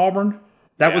Arkansas and Auburn.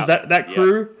 That was that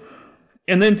crew.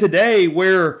 And then today,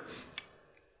 where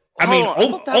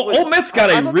Ole Miss got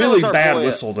a really bad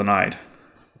whistle tonight.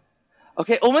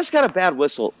 Okay, Ole Miss got a bad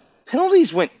whistle.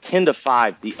 Penalties went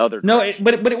 10-5 the other day. No,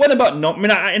 but it wasn't about no. I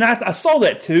mean, I saw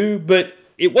that too, but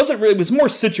it wasn't really. It was more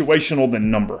situational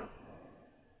than number.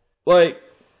 Like,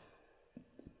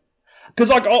 because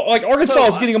like Arkansas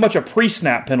is getting a bunch of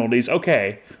pre-snap penalties.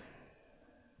 Okay.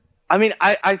 I mean,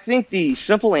 I think the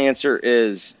simple answer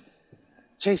is,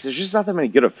 Chase, there's just not that many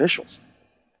good officials.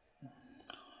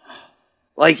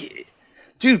 Like,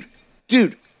 dude,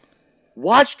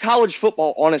 watch college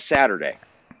football on a Saturday.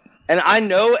 And I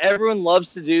know everyone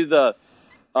loves to do the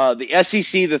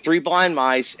SEC, the three blind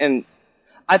mice, and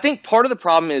I think part of the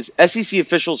problem is SEC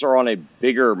officials are on a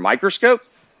bigger microscope,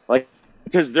 like,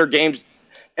 because their games,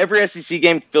 every SEC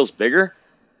game feels bigger.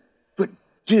 But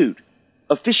dude,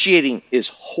 officiating is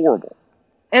horrible.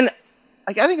 And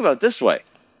like, I think about it this way.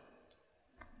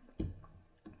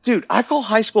 Dude, I call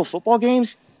high school football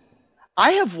games.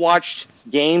 I have watched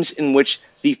games in which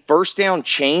the first down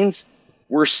chains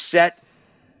were set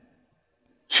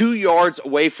 2 yards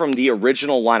away from the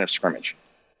original line of scrimmage.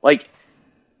 Like,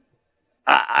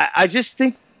 I just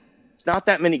think it's not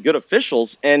that many good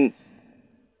officials. And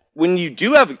when you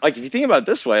do have, like, if you think about it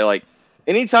this way, like,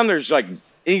 anytime there's, like,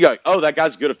 you go, oh, that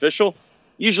guy's a good official,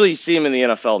 usually you see him in the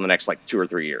NFL in the next, like, 2 or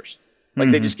 3 years.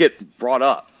 Like, they just get brought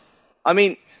up. I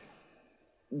mean,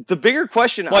 the bigger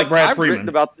question I've written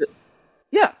about the,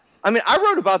 I mean, I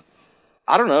wrote about,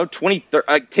 I don't know,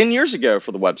 10 years ago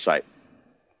for the website.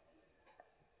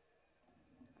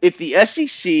 If the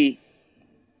SEC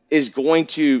is going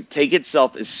to take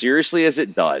itself as seriously as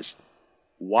it does,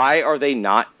 why are they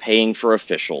not paying for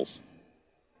officials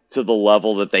to the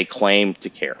level that they claim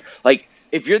to care? Like,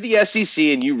 if you're the SEC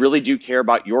and you really do care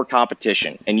about your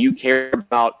competition and you care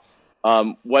about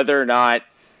whether or not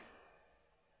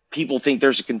people think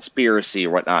there's a conspiracy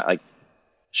or whatnot, like,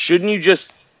 shouldn't you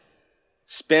just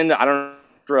spend, I don't know,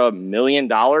 $1 million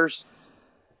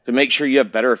to make sure you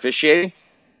have better officiating?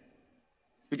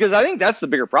 Because I think that's the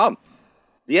bigger problem.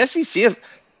 The SEC,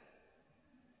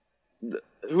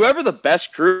 whoever the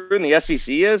best crew in the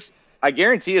SEC is, I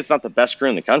guarantee it's not the best crew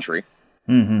in the country.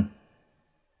 Mm-hmm.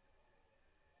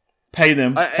 Pay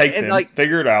them, take them, like,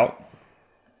 figure it out.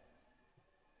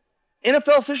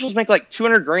 NFL officials make like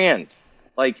 $200,000.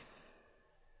 Like,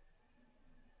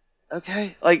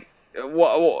 okay, like,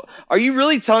 are you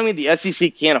really telling me the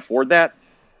SEC can't afford that?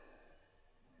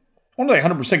 Well, they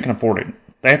 100% can afford it.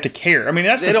 They have to care. I mean,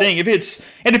 that's the thing. If it's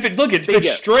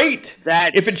straight,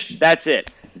 that's it.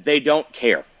 They don't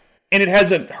care, and it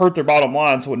hasn't hurt their bottom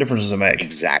line. So what difference does it make?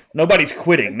 Exactly. Nobody's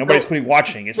quitting. Nobody's quitting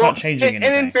watching. It's not changing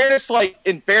anything. And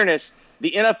in fairness,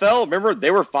 the NFL, remember, they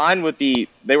were fine with the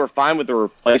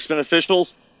replacement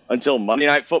officials until Monday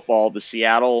Night Football, the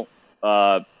Seattle,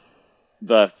 the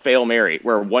Fail Mary,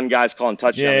 where one guy's calling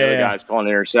touchdown, the other guy's calling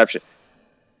interception.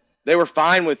 They were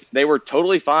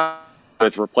totally fine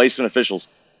with replacement officials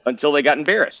until they got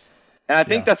embarrassed. And I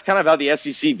think that's kind of how the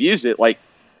SEC views it. Like,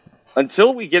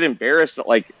 until we get embarrassed,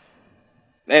 like,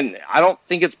 and I don't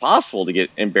think it's possible to get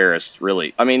embarrassed,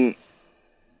 really. I mean,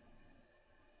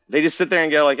 they just sit there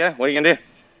and go like, what are you going to do?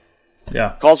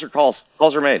 Yeah. Calls are calls.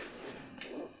 Calls are made.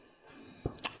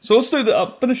 So let's do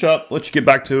finish up. Let you get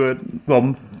back to it.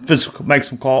 Well, make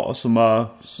some calls in a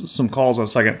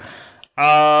second.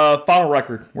 Final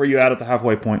record. Where you at the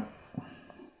halfway point?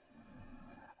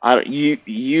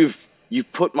 You've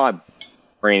you've put my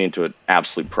brain into an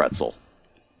absolute pretzel.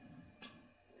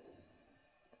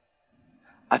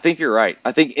 I think you're right.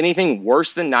 I think anything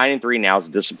worse than 9-3 now is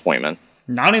a disappointment.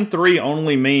 9-3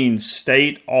 only means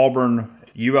State, Auburn,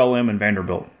 ULM, and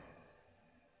Vanderbilt.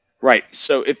 Right.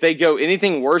 So if they go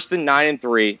anything worse than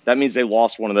 9-3, that means they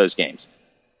lost one of those games.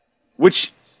 Which,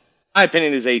 in my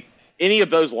opinion, is any of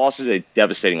those losses a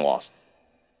devastating loss.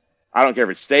 I don't care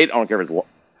if it's State. I don't care if it's.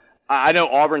 I know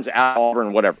Auburn's at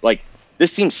Auburn, whatever. Like,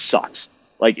 this team sucks.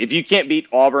 Like, if you can't beat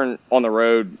Auburn on the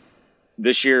road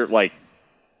this year, like,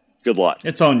 good luck.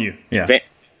 It's on you. Yeah.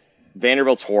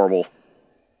 Vanderbilt's horrible.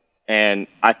 And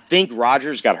I think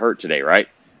Rodgers got hurt today, right?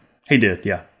 He did,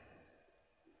 yeah.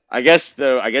 I guess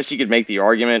you could make the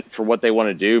argument for what they want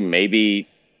to do. Maybe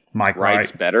Mike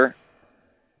Wright's better.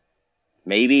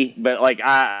 Maybe. But, like,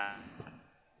 I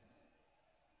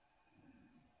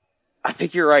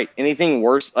think you're right. Anything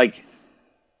worse, like...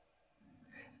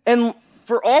 And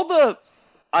for all the...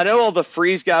 I know all the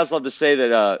Freeze guys love to say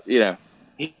that,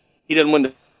 he didn't win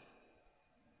the...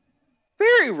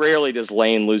 Very rarely does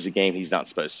Lane lose a game he's not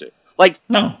supposed to. Like,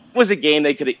 no. It was a game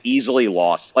they could have easily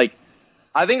lost. Like,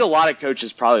 I think a lot of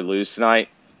coaches probably lose tonight.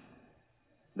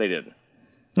 They didn't.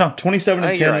 No,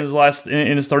 27-10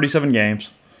 in his 37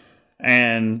 games.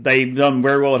 And they've done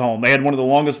very well at home. They had one of the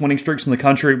longest winning streaks in the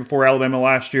country before Alabama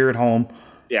last year at home.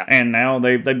 Yeah. And now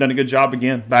they've done a good job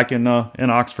again back in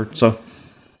Oxford. So,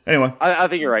 anyway. I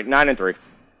think you're right. 9-3.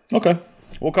 Okay.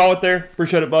 We'll call it there.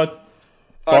 Appreciate it, bud.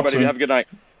 All right, buddy. Soon. Have a good night.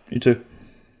 You too.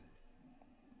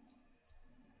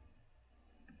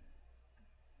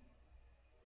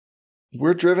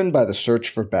 We're driven by the search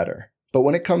for better. But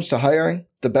when it comes to hiring,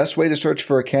 the best way to search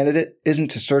for a candidate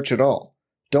isn't to search at all.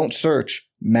 Don't search,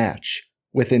 match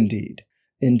with Indeed.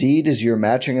 Indeed is your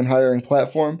matching and hiring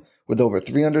platform with over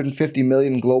 350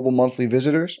 million global monthly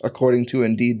visitors, according to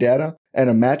Indeed data, and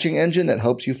a matching engine that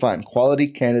helps you find quality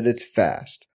candidates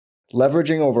fast.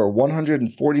 Leveraging over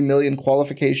 140 million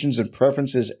qualifications and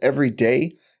preferences every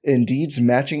day, Indeed's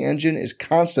matching engine is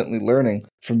constantly learning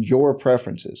from your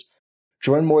preferences.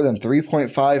 Join more than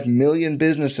 3.5 million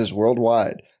businesses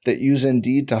worldwide that use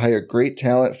Indeed to hire great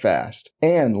talent fast.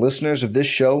 And listeners of this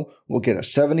show will get a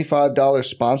 $75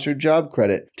 sponsored job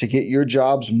credit to get your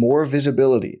jobs more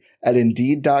visibility at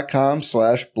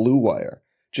Indeed.com/Blue Wire.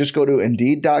 Just go to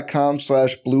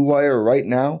Indeed.com/Blue Wire right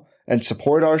now and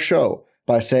support our show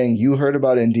by saying you heard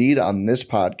about Indeed on this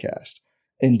podcast.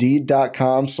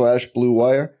 Indeed.com/Blue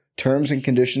Wire. Terms and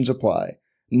conditions apply.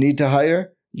 Need to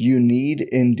hire? You need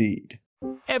Indeed.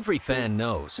 Every fan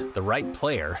knows the right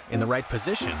player in the right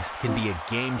position can be a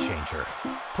game changer.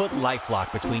 Put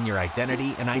LifeLock between your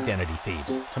identity and identity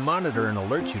thieves to monitor and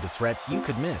alert you to threats you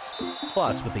could miss.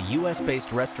 Plus, with a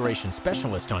U.S.-based restoration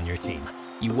specialist on your team,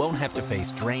 you won't have to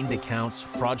face drained accounts,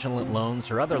 fraudulent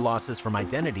loans, or other losses from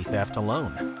identity theft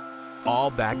alone. All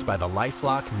backed by the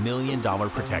LifeLock $1 Million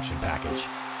Protection Package.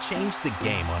 Change the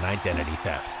game on identity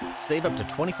theft. Save up to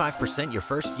 25% your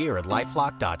first year at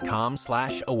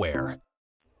LifeLock.com/aware.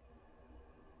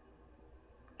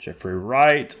 Jeffrey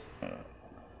Wright.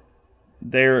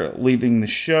 They're leaving the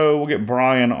show. We'll get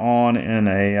Brian on in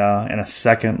a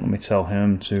second. Let me tell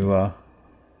him to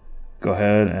go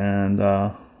ahead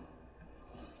and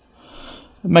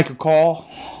make a call.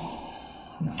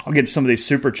 I'll get some of these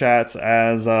super chats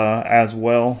as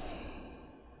well.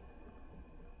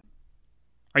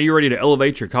 Are you ready to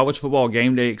elevate your college football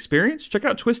game day experience? Check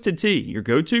out Twisted Tea, your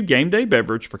go-to game day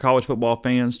beverage for college football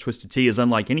fans. Twisted Tea is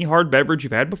unlike any hard beverage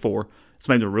you've had before. It's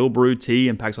made with real brewed tea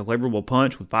and packs a flavorful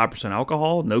punch with 5%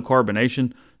 alcohol, no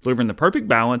carbonation, delivering the perfect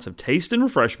balance of taste and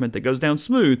refreshment that goes down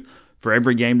smooth for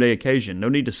every game day occasion. No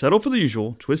need to settle for the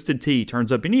usual. Twisted Tea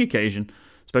turns up any occasion,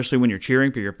 especially when you're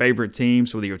cheering for your favorite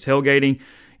teams, whether you're tailgating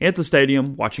at the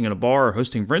stadium, watching at a bar, or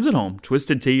hosting friends at home.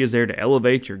 Twisted Tea is there to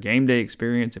elevate your game day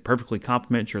experience. It perfectly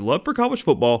complements your love for college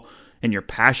football and your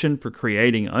passion for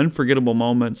creating unforgettable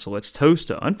moments. So let's toast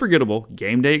to unforgettable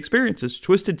game day experiences.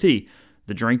 Twisted Tea,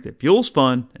 the drink that fuels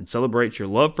fun and celebrates your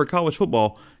love for college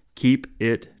football. Keep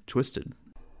it twisted.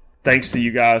 Thanks to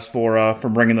you guys for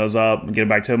bringing those up and getting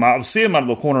back to them. I see them out of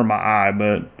the corner of my eye,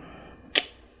 but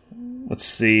let's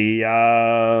see.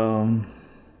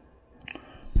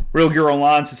 Real Gear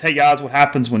Online says, hey guys, what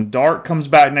happens when Dart comes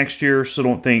back next year? Still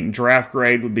don't think draft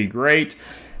grade would be great.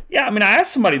 Yeah, I mean, I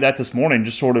asked somebody that this morning,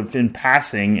 just sort of in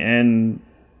passing, and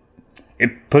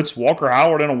it puts Walker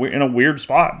Howard in a weird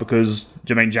spot because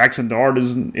Jermaine Jackson Dart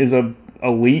is an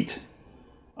elite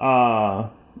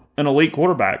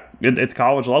quarterback at the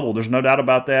college level. There's no doubt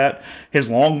about that. His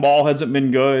long ball hasn't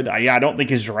been good. I don't think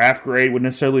his draft grade would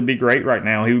necessarily be great right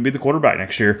now. He would be the quarterback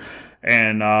next year.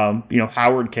 And,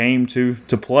 Howard came to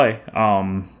play.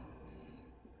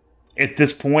 at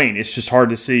this point, it's just hard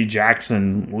to see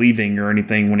Jackson leaving or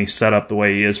anything when he's set up the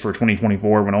way he is for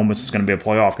 2024 when Ole Miss is going to be a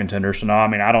playoff contender. So, no, I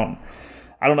mean, I don't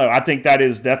know. I think that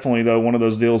is definitely, though, one of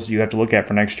those deals you have to look at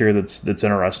for next year that's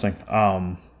interesting.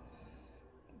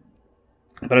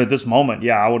 But at this moment,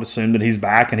 yeah, I would assume that he's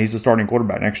back and he's the starting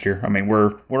quarterback next year. I mean,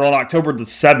 we're on October the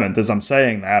 7th as I'm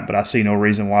saying that, but I see no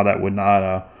reason why that would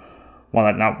not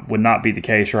would not be the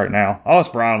case right now. I'll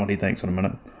ask Brian what he thinks in a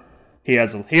minute. He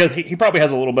probably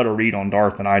has a little better read on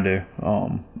Darth than I do,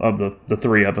 of the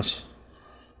three of us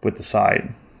with the site.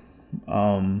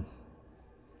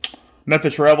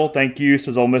 Memphis Rebel, thank you,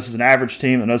 says Ole Miss is an average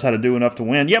team that knows how to do enough to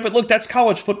win. Yeah, but look, that's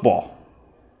college football.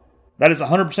 That is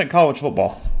 100% college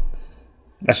football.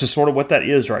 That's just sort of what that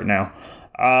is right now.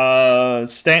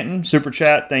 Stanton, super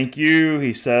chat, thank you.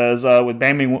 He says, with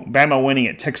Bama winning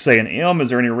at Texas A&M, is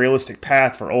there any realistic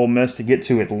path for Ole Miss to get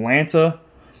to Atlanta?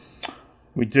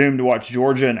 We doomed to watch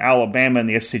Georgia and Alabama in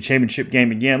the SEC championship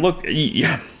game again. Look,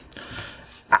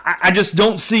 I just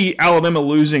don't see Alabama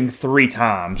losing 3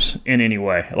 times in any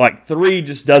way. Like, 3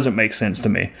 just doesn't make sense to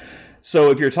me.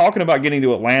 So if you're talking about getting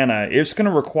to Atlanta, it's going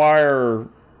to require...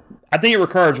 I think it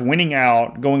requires winning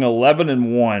out, going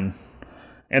 11-1,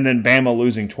 and then Bama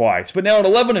losing twice. But now at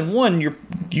 11-1,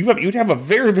 you'd have a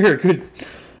very, very good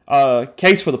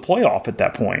case for the playoff at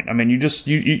that point. I mean, you just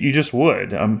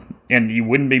would, and you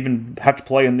wouldn't even have to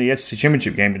play in the SEC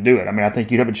championship game to do it. I mean, I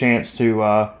think you'd have a chance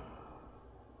to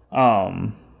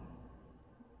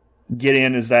get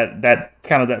in as that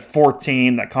kind of that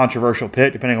 14, that controversial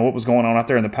pick, depending on what was going on out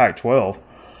there in the Pac-12.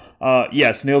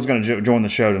 Yes, Neil's going to join the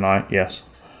show tonight. Yes.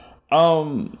 I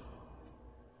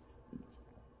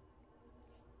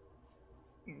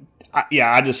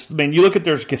mean, you look at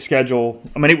their schedule.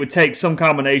 I mean, it would take some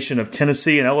combination of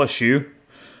Tennessee and LSU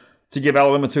to give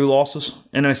Alabama 2 losses.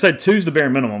 And I said 2's the bare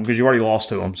minimum because you already lost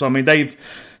to them. So, I mean, they've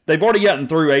already gotten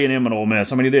through A&M and Ole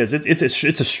Miss. I mean, it is.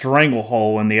 It's a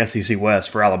stranglehold in the SEC West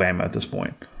for Alabama at this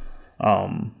point.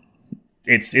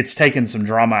 It's taken some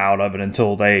drama out of it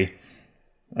until they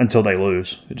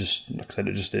lose. It just, like I said,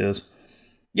 it just is.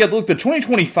 Yeah, look, the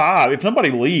 2025, if nobody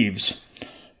leaves,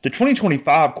 the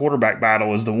 2025 quarterback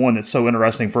battle is the one that's so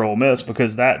interesting for Ole Miss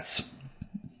because that's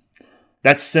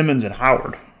Simmons and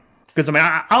Howard. Because, I mean,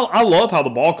 I love how the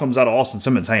ball comes out of Austin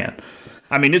Simmons' hand.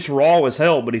 I mean, it's raw as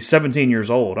hell, but he's 17 years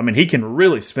old. I mean, he can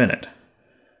really spin it.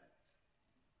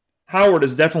 Howard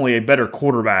is definitely a better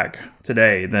quarterback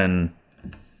today than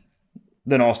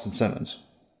Austin Simmons.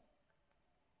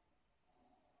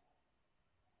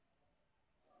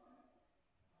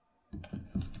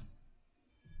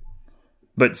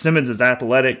 But Simmons is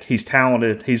athletic. He's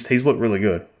talented. He's looked really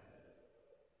good.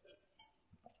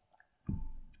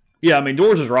 Yeah, I mean,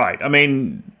 Doors is right. I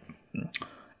mean,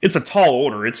 it's a tall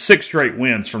order. It's 6 straight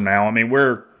wins from now. I mean,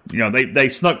 they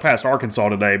snuck past Arkansas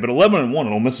today, but 11-1 and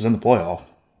Ole Miss is in the playoff.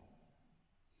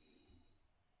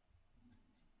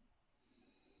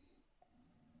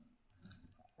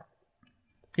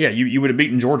 Yeah, you would have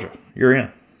beaten Georgia. You're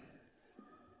in.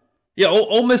 Yeah,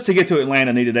 Ole Miss to get to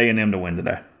Atlanta needed A&M to win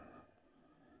today.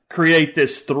 Create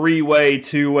this 3-way,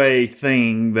 2-way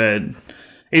thing that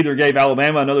either gave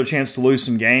Alabama another chance to lose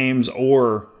some games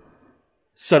or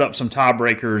set up some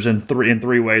tiebreakers in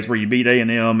three ways where you beat A&M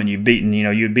and you've beaten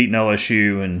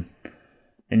LSU and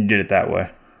you did it that way.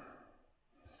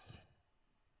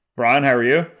 Brian, how are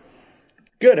you?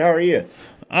 Good. How are you?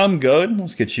 I'm good.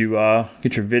 Let's get your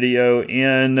video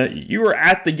in. You were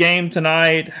at the game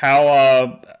tonight.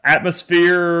 How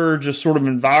atmosphere, just sort of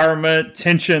environment,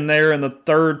 tension there in the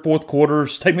third, fourth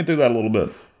quarters. Take me through that a little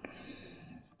bit.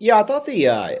 Yeah, I thought the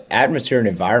atmosphere and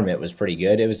environment was pretty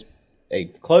good. It was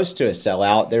close to a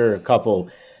sellout. There were a couple,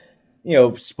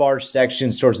 sparse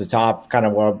sections towards the top, kind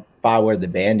of by where the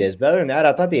band is. But other than that,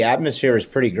 I thought the atmosphere was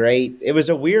pretty great. It was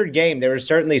a weird game. There was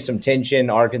certainly some tension.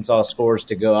 Arkansas scores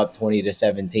to go up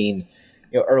 20-17,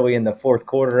 early in the fourth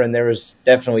quarter, and there was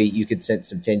definitely, you could sense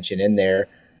some tension in there.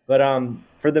 But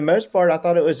for the most part, I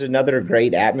thought it was another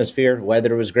great atmosphere.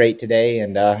 Weather was great today,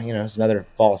 and it was another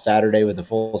fall Saturday with a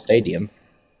full stadium.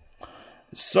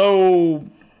 So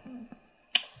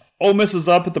Ole Miss is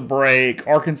up at the break.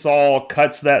 Arkansas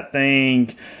cuts that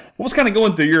thing. What was kind of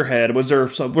going through your head? Was there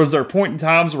a point in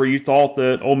times where you thought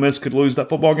that Ole Miss could lose that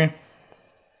football game?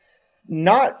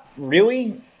 Not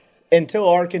really until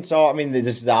Arkansas. I mean, this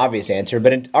is the obvious answer,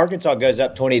 but Arkansas goes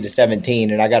up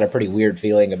 20-17, and I got a pretty weird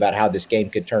feeling about how this game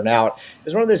could turn out. It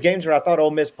was one of those games where I thought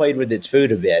Ole Miss played with its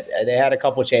food a bit. They had a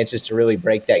couple chances to really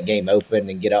break that game open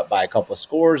and get up by a couple of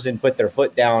scores and put their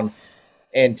foot down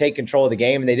and take control of the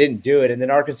game, and they didn't do it. And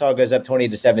then Arkansas goes up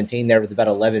 20-17 there with about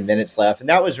 11 minutes left. And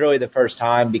that was really the first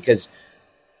time because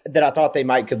that I thought they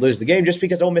could lose the game just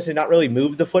because Ole Miss had not really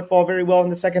moved the football very well in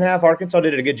the second half. Arkansas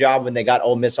did a good job when they got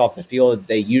Ole Miss off the field.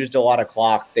 They used a lot of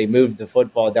clock. They moved the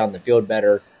football down the field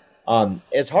better.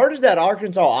 As hard as that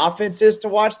Arkansas offense is to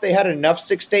watch, they had enough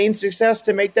sustained success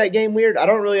to make that game weird. I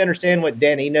don't really understand what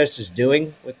Dan Enos is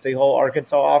doing with the whole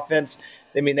Arkansas offense.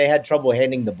 I mean, they had trouble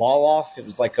handing the ball off. It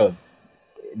was like a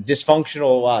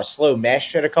dysfunctional slow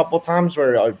mesh at a couple times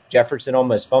where Jefferson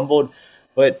almost fumbled.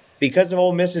 But because of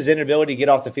Ole Miss's inability to get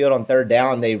off the field on third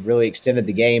down, they really extended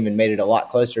the game and made it a lot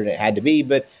closer than it had to be.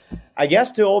 But I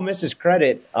guess to Ole Miss's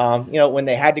credit, when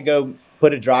they had to go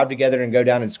put a drive together and go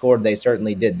down and score, they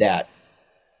certainly did that.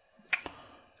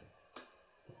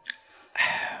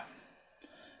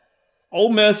 Ole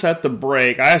Miss at the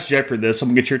break. I asked Jeffrey this. I'm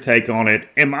going to get your take on it.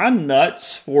 Am I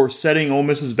nuts for setting Ole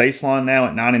Miss's baseline now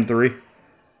at 9-3?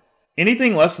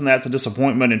 Anything less than that's a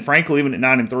disappointment, and frankly, even at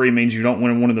 9-3 means you don't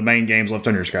win one of the main games left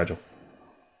on your schedule.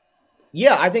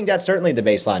 Yeah, I think that's certainly the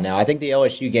baseline now. I think the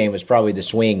LSU game was probably the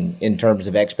swing in terms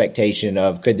of expectation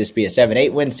of could this be a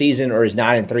 7-8 win season or is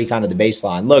 9-3 kind of the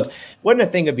baseline? Look, wasn't a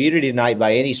thing of beauty tonight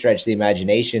by any stretch of the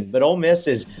imagination, but Ole Miss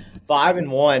is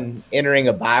 5-1 entering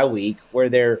a bye week where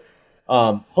they're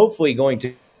hopefully going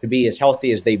to be as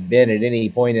healthy as they've been at any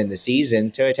point in the season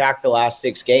to attack the last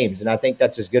 6 games. And I think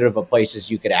that's as good of a place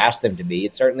as you could ask them to be.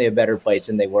 It's certainly a better place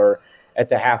than they were at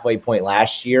the halfway point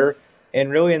last year. And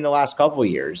really in the last couple of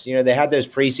years, they had those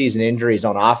preseason injuries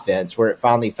on offense where it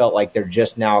finally felt like they're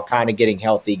just now kind of getting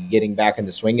healthy, getting back in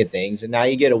the swing of things. And now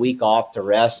you get a week off to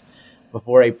rest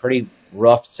before a pretty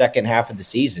rough second half of the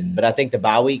season. But I think the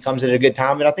bye week comes at a good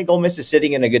time. And I think Ole Miss is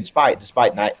sitting in a good spot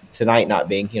despite tonight not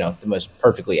being, the most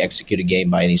perfectly executed game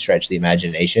by any stretch of the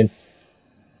imagination.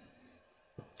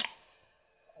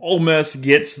 Ole Miss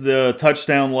gets the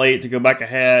touchdown late to go back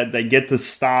ahead. They get the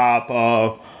stop.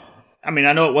 I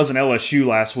know it wasn't LSU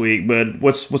last week, but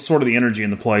what's sort of the energy in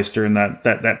the place during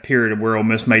that period where Ole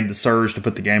Miss made the surge to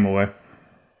put the game away?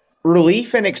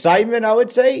 Relief and excitement, I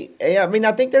would say.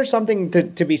 I think there's something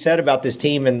to be said about this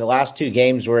team in the last 2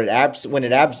 games where when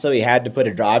it absolutely had to put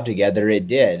a drive together, it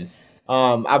did.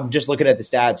 I'm just looking at the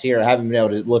stats here. I haven't been able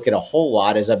to look at a whole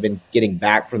lot as I've been getting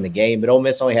back from the game, but Ole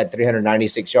Miss only had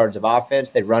 396 yards of offense.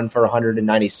 They run for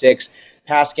 196.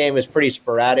 Pass game was pretty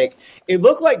sporadic. It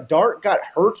looked like Dart got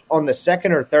hurt on the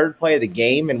second or third play of the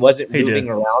game and wasn't moving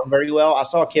around very well. I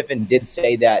saw Kiffin did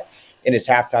say that in his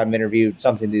halftime interview,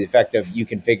 something to the effect of, you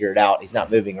can figure it out. He's not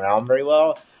moving around very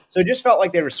well. So it just felt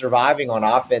like they were surviving on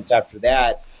offense after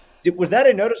that. Was that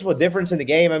a noticeable difference in the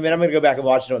game? I'm going to go back and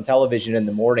watch it on television in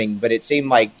the morning, but it seemed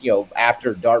like,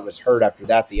 after Dart was hurt after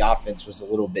that, the offense was a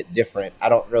little bit different. I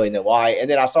don't really know why. And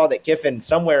then I saw that Kiffin,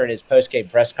 somewhere in his post-game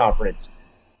press conference,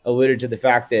 alluded to the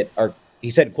fact that he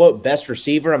said, quote, best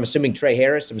receiver. I'm assuming Trey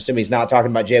Harris. I'm assuming he's not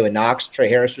talking about Jalen Knox. Trey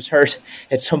Harris was hurt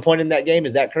at some point in that game.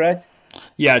 Is that correct?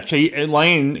 Yeah,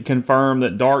 Lane confirmed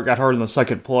that Dart got hurt in the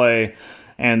second play,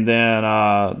 and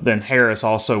then Harris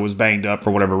also was banged up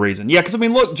for whatever reason. Yeah, because,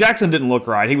 look, Jackson didn't look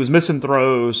right. He was missing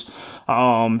throws.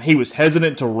 He was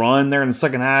hesitant to run there in the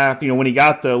second half. When he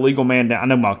got the legal man down, I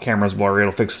know my camera's blurry.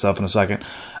 It'll fix itself in a second.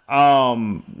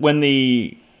 When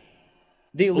the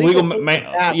legal man,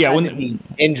 when the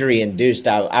injury induced,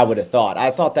 I would have thought.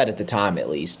 I thought that at the time, at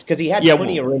least, because he had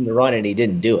plenty of room to run and he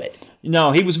didn't do it.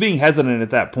 No, he was being hesitant at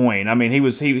that point.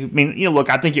 Look,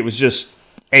 I think it was just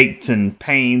aches and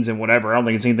pains and whatever. I don't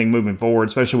think it's anything moving forward,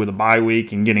 especially with a bye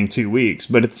week and getting 2 weeks.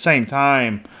 But at the same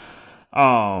time,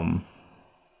 I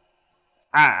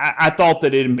thought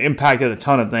that it impacted a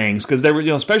ton of things because they were,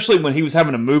 especially when he was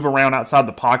having to move around outside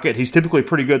the pocket. He's typically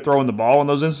pretty good throwing the ball in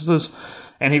those instances,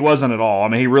 and he wasn't at all.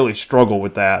 He really struggled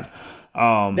with that.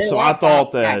 So I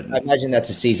thought that. I imagine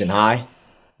that's a season high.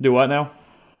 Do what now?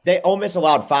 Ole Miss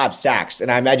allowed 5 sacks,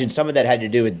 and I imagine some of that had to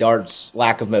do with Dart's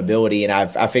lack of mobility, and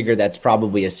I figured that's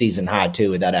probably a season high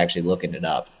too, without actually looking it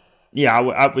up. Yeah,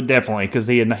 I would definitely, because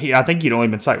I think he'd only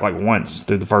been sacked like once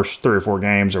through the first 3 or 4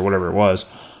 games or whatever it was,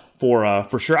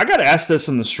 for sure. I got to ask this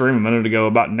in the stream a minute ago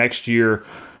about next year,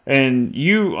 and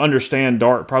you understand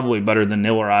Dart probably better than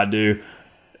Neil or I do.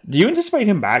 Do you anticipate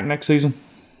him back next season?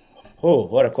 Oh,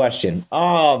 what a question.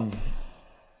 I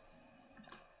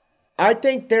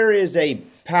think there is a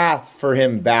path for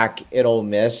him back at Ole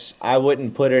Miss. I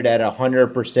wouldn't put it at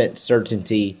 100%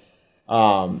 certainty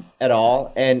at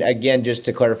all. And again, just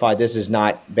to clarify, this is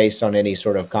not based on any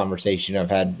sort of conversation I've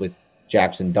had with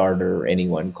Jackson Dart or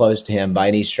anyone close to him by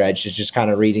any stretch. It's just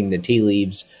kind of reading the tea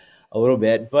leaves a little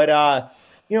bit. But,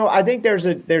 I think there's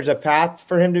a path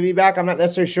for him to be back. I'm not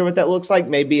necessarily sure what that looks like.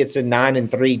 Maybe it's a 9-3,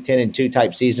 10-2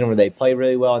 type season where they play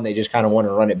really well and they just kind of want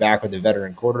to run it back with a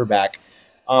veteran quarterback.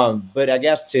 But I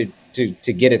guess to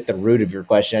get at the root of your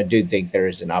question, I do think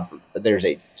there's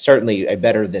certainly a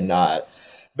better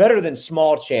than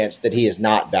small chance that he is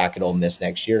not back at Ole Miss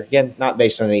next year. Again, not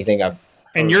based on anything I've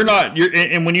heard. And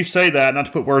and when you say that, not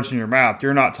to put words in your mouth,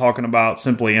 you're not talking about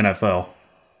simply NFL.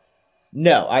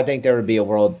 No, I think there would be a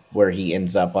world where he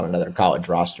ends up on another college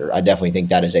roster. I definitely think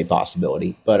that is a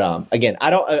possibility. But again, I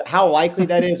don't how likely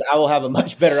that is. I will have a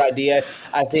much better idea,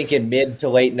 I think, in mid to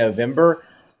late November.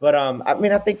 But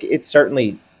I think it's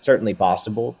certainly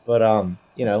possible. But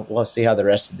we'll see how the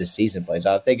rest of the season plays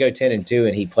out. If they go 10-2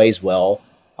 and he plays well,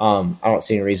 I don't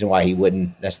see any reason why he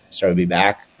wouldn't necessarily be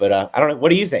back. But I don't know. What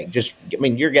do you think?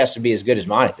 Your guess would be as good as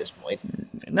mine at this point.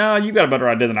 No, you've got a better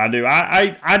idea than I do.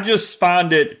 I just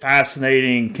find it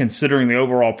fascinating considering the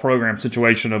overall program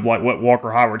situation of like what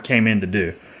Walker Howard came in to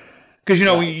do. Because,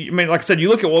 like I said, you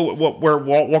look at where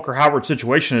Walker Howard's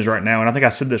situation is right now, and I think I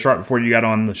said this right before you got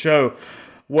on the show,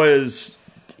 was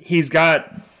he's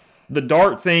got the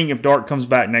Dart thing if Dart comes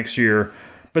back next year,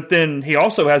 but then he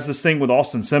also has this thing with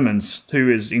Austin Simmons, who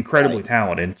is incredibly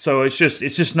talented. So it's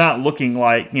just not looking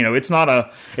like, it's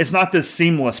not this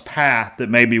seamless path that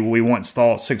maybe we once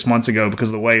thought 6 months ago because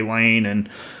of the way Lane and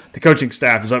the coaching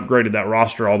staff has upgraded that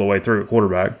roster all the way through at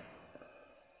quarterback.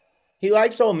 He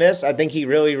likes Ole Miss. I think he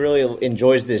really, really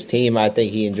enjoys this team. I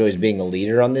think he enjoys being a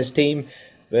leader on this team.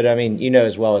 But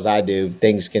as well as I do,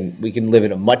 we can live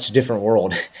in a much different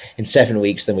world in 7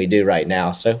 weeks than we do right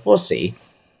now. So we'll see.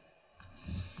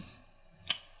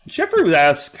 Jeffrey was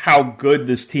asked how good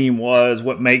this team was,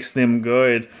 what makes them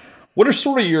good. What are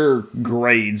sort of your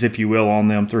grades, if you will, on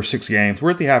them through 6 games? We're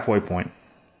at the halfway point.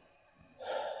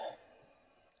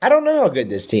 I don't know how good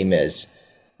this team is.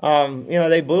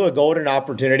 They blew a golden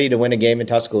opportunity to win a game in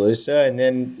Tuscaloosa, and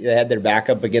then they had their back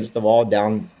up against the wall,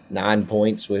 down 9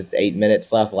 points with 8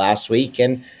 minutes left last week,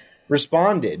 and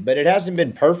responded. But it hasn't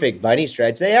been perfect by any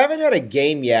stretch. They haven't had a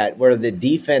game yet where the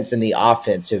defense and the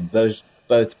offense have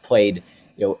both played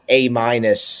A-,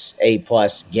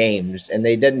 A+ games, and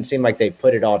they didn't seem like they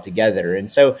put it all together.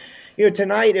 And so,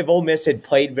 tonight, if Ole Miss had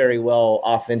played very well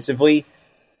offensively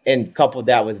and coupled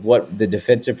that with what the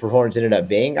defensive performance ended up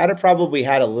being, I'd have probably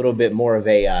had a little bit more of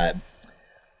a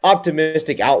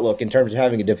optimistic outlook in terms of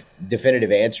having a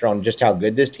definitive answer on just how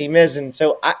good this team is. And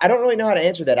so I don't really know how to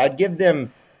answer that. I'd give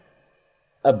them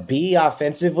a B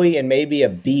offensively and maybe a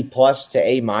B+ to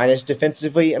A-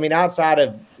 defensively. Outside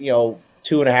of,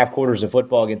 2.5 quarters of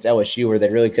football against LSU where they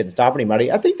really couldn't stop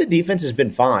anybody, I think the defense has been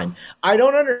fine. I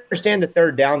don't understand the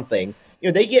third down thing.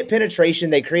 They get penetration,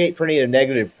 they create plenty of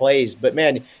negative plays, but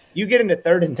man, you get into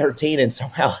 3rd and 13 and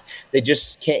somehow they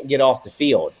just can't get off the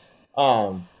field.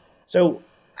 So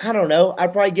I don't know.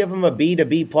 I'd probably give them a B to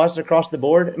B+ across the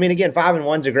board. Again,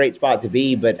 5-1's a great spot to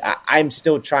be, but I'm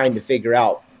still trying to figure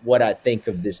out what I think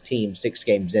of this team 6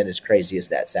 games in, as crazy as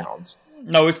that sounds.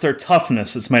 No, it's their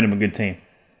toughness that's made them a good team.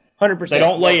 100%. They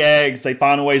don't lay eggs. They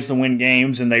find ways to win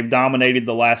games, and they've dominated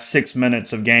the last 6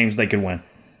 minutes of games they could win.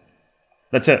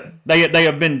 That's it. They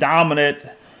have been dominant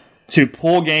to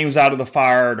pull games out of the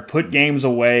fire, to put games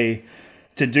away,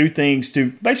 to do things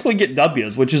to basically get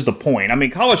W's, which is the point.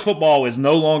 College football is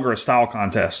no longer a style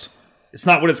contest. It's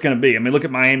not what it's going to be. Look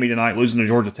at Miami tonight losing to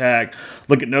Georgia Tech.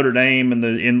 Look at Notre Dame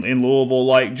in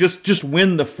Louisville. Just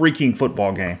win the freaking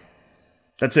football game.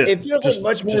 That's it. It feels like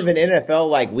much more of an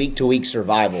NFL week-to-week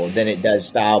survival than it does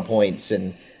style points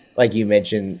and, like you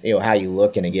mentioned, how you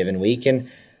look in a given week.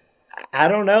 And I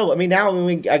don't know.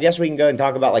 I guess we can go and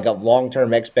talk about a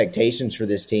long-term expectations for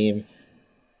this team.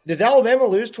 Does Alabama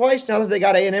lose twice now that they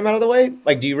got A&M out of the way?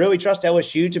 Do you really trust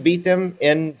LSU to beat them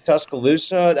in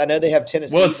Tuscaloosa? I know they have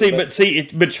Tennessee. Well,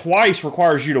 but twice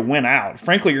requires you to win out.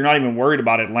 Frankly, you're not even worried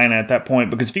about Atlanta at that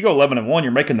point because if you go 11-1,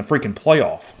 you're making the freaking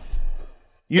playoff.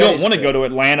 You don't want to go to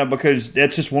Atlanta because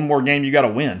that's just one more game you got to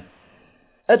win.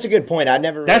 That's a good point.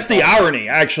 That's the irony,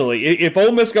 actually. If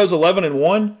Ole Miss goes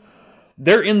 11-1,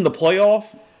 they're in the playoff.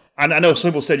 I know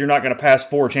some people said you're not going to pass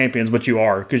 4 champions, but you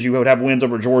are because you would have wins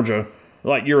over Georgia.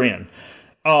 You're in.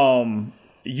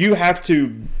 You have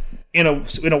to, in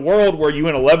a world where you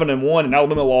win 11-1 and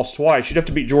Alabama lost twice, you'd have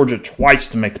to beat Georgia twice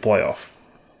to make the playoff.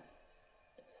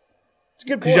 It's a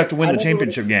good point. Because you have to win the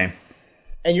championship game.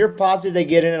 And you're positive they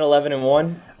get in at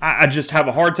 11-1? I just have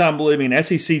a hard time believing an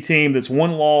SEC team that's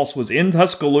one loss was in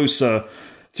Tuscaloosa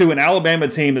to an Alabama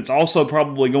team that's also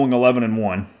probably going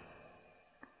 11-1.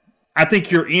 I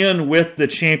think you're in with the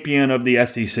champion of the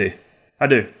SEC. I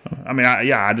do.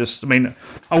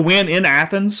 A win in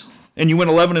Athens and you win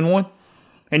 11-1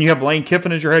 and you have Lane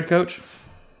Kiffin as your head coach.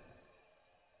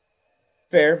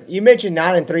 Fair. You mentioned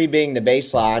 9-3 being the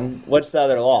baseline. What's the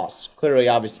other loss? Clearly,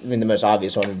 obvious. I mean, the most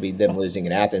obvious one would be them losing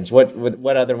in Athens. What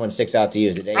other one sticks out to you?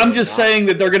 Is it? I'm just saying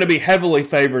that they're going to be heavily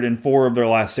favored in 4 of their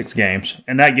last 6 games,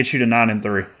 and that gets you to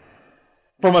 9-3.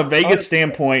 From a Vegas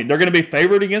standpoint, they're going to be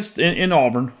favored against in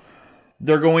Auburn.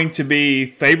 They're going to be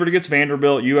favored against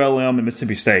Vanderbilt, ULM, and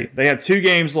Mississippi State. They have 2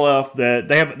 games left. That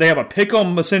they have a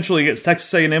pick-em essentially against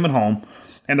Texas A&M at home,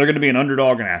 and they're going to be an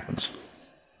underdog in Athens.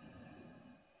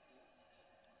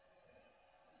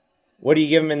 What do you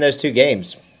give them in those 2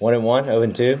 games? 1-1,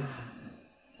 0-2?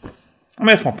 I mean,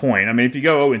 that's my point. I mean, if you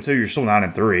go 0-2, you're still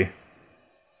 9-3.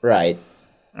 Right.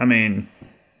 I mean,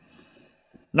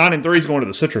 9-3 is going to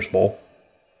the Citrus Bowl.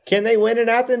 Can they win in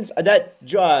Athens? That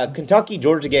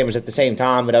Kentucky-Georgia game was at the same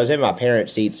time, but I was in my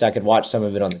parents' seat, so I could watch some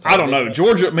of it on the television. I don't know.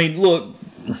 Georgia, I mean, look,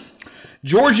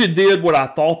 Georgia did what I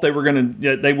thought they would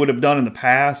have done in the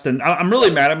past, and I'm really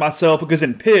mad at myself because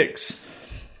in picks,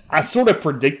 I sort of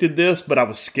predicted this, but I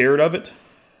was scared of it,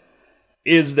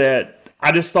 is that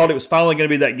I just thought it was finally going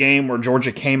to be that game where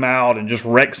Georgia came out and just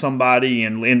wrecked somebody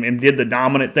and did the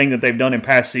dominant thing that they've done in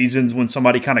past seasons when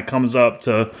somebody kind of comes up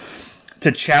to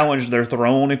challenge their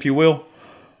throne, if you will.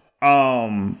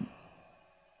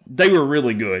 They were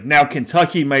really good. Now,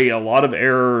 Kentucky made a lot of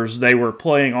errors. They were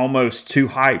playing almost too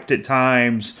hyped at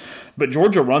times. But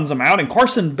Georgia runs them out, and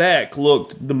Carson Beck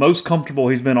looked the most comfortable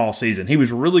he's been all season. He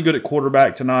was really good at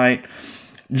quarterback tonight.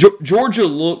 Georgia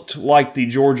looked like the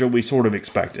Georgia we sort of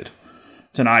expected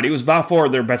tonight. It was by far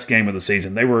their best game of the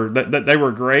season. They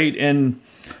were great, and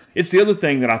it's the other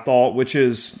thing that I thought, which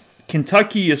is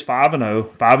Kentucky is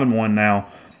 5-0, 5-1 now.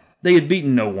 They had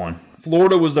beaten no one.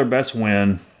 Florida was their best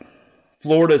win.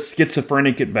 Florida's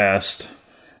schizophrenic at best.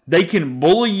 They can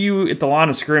bully you at the line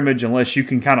of scrimmage unless you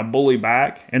can kind of bully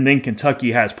back, and then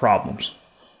Kentucky has problems.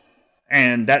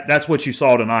 And that's what you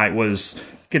saw tonight was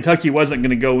Kentucky wasn't going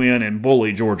to go in and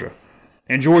bully Georgia.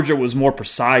 And Georgia was more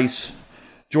precise.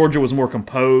 Georgia was more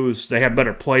composed. They had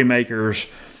better playmakers.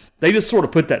 They just sort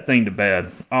of put that thing to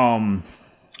bed.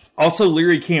 Also,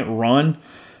 Leary can't run.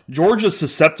 Georgia's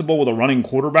susceptible with a running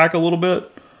quarterback a little bit.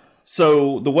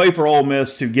 So the way for Ole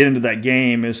Miss to get into that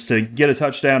game is to get a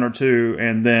touchdown or 2,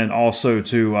 and then also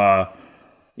to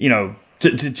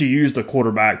use the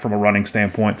quarterback from a running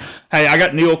standpoint. Hey, I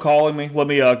got Neil calling me. Let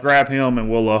me grab him,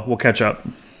 and we'll catch up.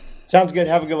 Sounds good.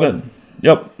 Have a good one.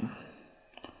 Yep.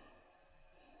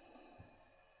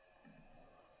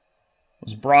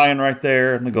 There's Brian right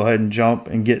there. Let me go ahead and jump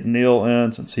and get Neil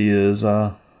in since he is.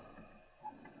 Neil,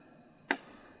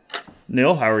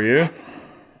 how are you?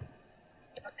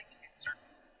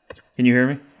 Can you hear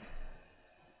me?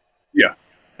 Yeah.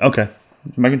 Okay.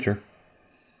 Just making sure.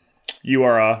 You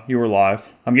are live.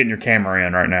 I'm getting your camera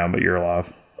in right now, but you're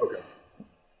live. Okay.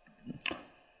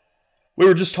 We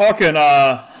were just talking,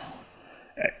 kind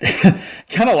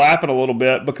of laughing a little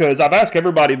bit because I've asked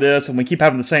everybody this, and we keep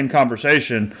having the same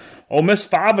conversation. Ole Miss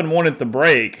 5-1 at the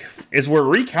break. As we're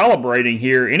recalibrating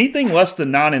here, anything less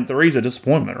than 9-3 is a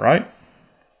disappointment, right?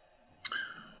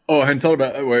 Oh, I hadn't thought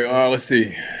about it that way. Let's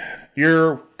see.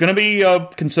 You're going to be a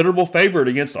considerable favorite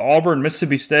against Auburn,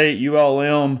 Mississippi State,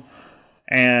 ULM,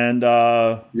 and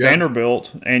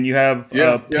Vanderbilt, and you have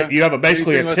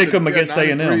basically a pick 'em against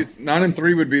A&M.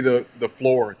 9-3 would be the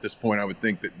floor at this point. I would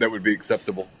think that would be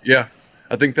acceptable. Yeah,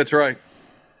 I think that's right.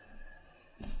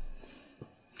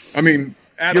 I mean,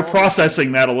 you're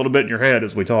processing that a little bit in your head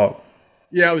as we talk.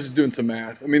 Yeah, I was just doing some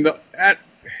math. I mean,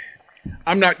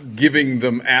 I'm not giving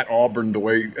them at Auburn the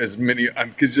way as many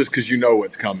because you know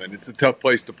what's coming. It's a tough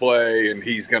place to play, and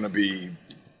he's going to be.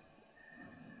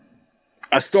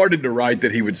 I started to write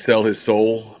that he would sell his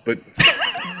soul, but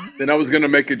then I was going to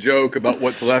make a joke about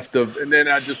what's left of, and then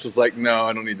I just was like, no,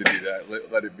 I don't need to do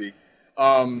that. Let it be.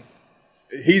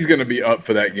 He's going to be up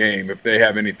for that game if they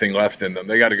have anything left in them.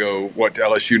 They got to go to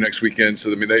LSU next weekend,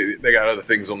 so I mean they got other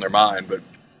things on their mind, but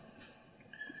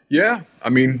yeah, I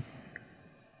mean.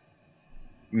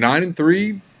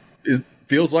 9-3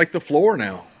 feels like the floor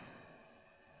now.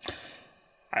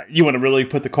 You want to really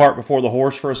put the cart before the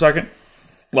horse for a second?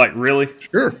 Like really?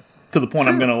 Sure. To the point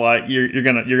I'm gonna you're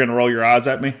gonna roll your eyes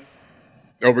at me.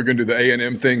 Oh, we're gonna do the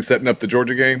A&M thing, setting up the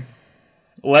Georgia game.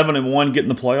 11-1, getting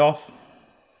the playoff.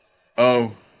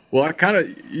 Oh well,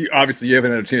 obviously you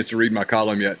haven't had a chance to read my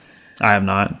column yet. I have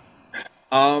not.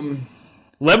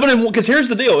 11-1, because here's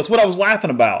the deal. It's what I was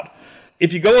laughing about.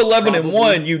 If you go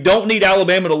 11-1, you don't need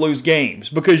Alabama to lose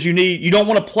games because you don't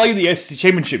want to play the SEC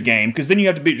championship game because then you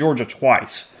have to beat Georgia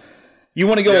twice. You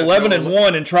want to go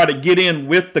 11-1 and try to get in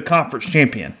with the conference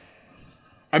champion.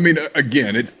 I mean,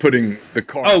 again, it's putting the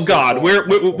cart. Oh God, we're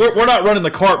not running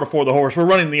the cart before the horse. We're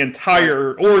running the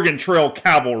entire Oregon Trail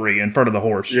cavalry in front of the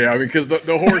horse. Yeah, because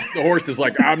the horse is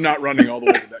like, I'm not running all the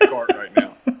way to that cart right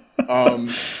now.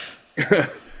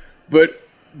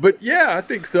 But yeah, I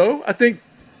think so.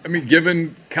 I mean,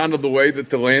 given kind of the way that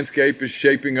the landscape is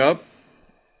shaping up,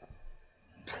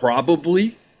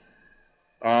 probably.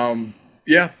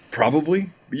 Yeah,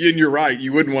 probably. And you're right.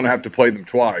 You wouldn't want to have to play them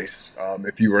twice.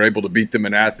 If you were able to beat them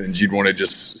in Athens, you'd want to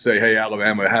just say, hey,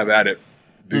 Alabama, have at it.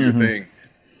 Do your thing.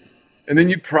 And then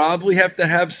you'd probably have to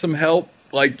have some help.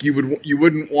 Like you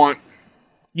wouldn't want.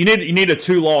 You need a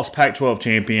 2-loss Pac-12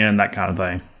 champion, that kind of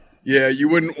thing. Yeah, you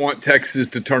wouldn't want Texas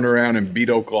to turn around and beat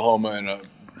Oklahoma in a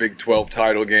Big 12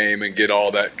 title game and get all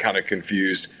that kind of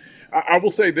confused. I will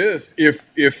say this: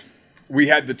 if we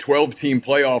had the 12-team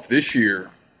playoff this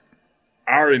year,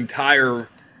 our entire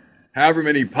however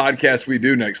many podcasts we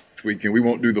do next week, and we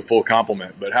won't do the full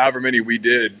complement, but however many we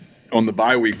did on the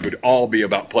bye week would all be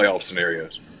about playoff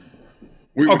scenarios.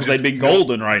 Because they'd be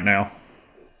golden right now.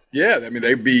 Yeah, I mean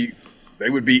they would be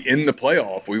in the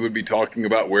playoff. We would be talking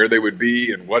about where they would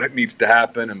be and what needs to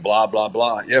happen and blah blah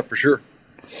blah. Yeah, for sure.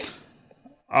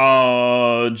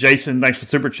 Jason, thanks for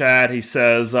super chat. He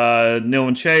says Neil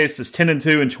and Chase is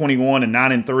 10-2 and 21 and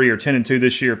 9-3 or 10-2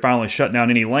 this year. Finally shut down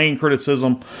any Lane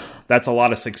criticism. That's a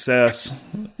lot of success.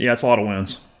 Yeah, it's a lot of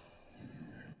wins.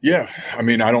 Yeah, I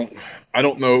mean, I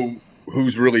don't know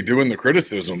who's really doing the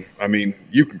criticism. I mean,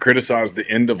 you can criticize the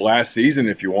end of last season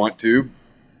if you want to.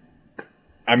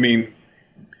 I mean,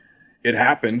 it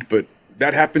happened, but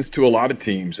that happens to a lot of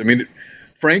teams. I mean,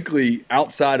 frankly,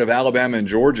 outside of Alabama and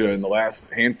Georgia in the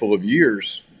last handful of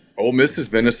years, Ole Miss has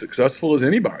been as successful as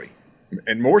anybody,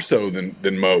 and more so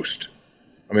than most.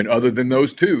 I mean, other than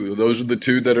those two, those are the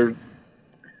two that are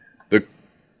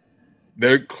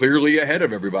they're clearly ahead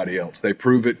of everybody else. They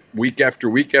prove it week after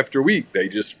week after week. They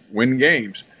just win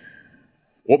games.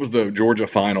 What was the Georgia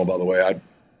final, by the way? I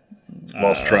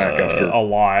lost track after a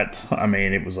lot. I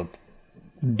mean, it was a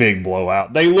big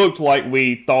blowout. They looked like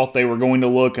we thought they were going to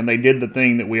look, and they did the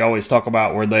thing that we always talk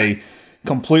about where they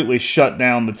completely shut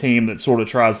down the team that sort of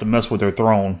tries to mess with their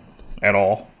throne at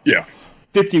all. Yeah.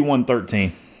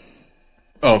 51-13.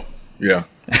 Oh, yeah.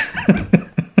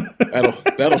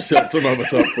 That'll shut some of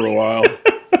us up for a while.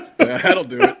 Yeah, that'll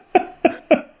do it.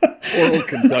 Poor old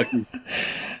Kentucky.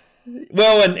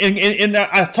 Well, and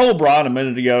I told Brian a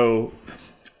minute ago,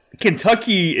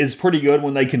 Kentucky is pretty good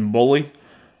when they can bully,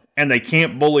 and they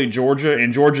can't bully Georgia,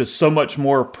 and Georgia's so much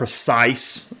more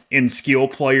precise in skill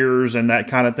players and that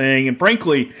kind of thing. And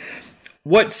frankly,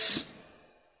 what's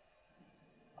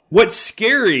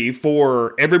scary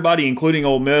for everybody, including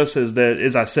Ole Miss, is that,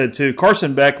 as I said too,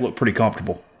 Carson Beck looked pretty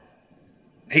comfortable.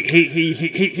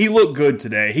 He looked good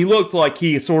today. He looked like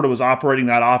he sort of was operating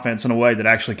that offense in a way that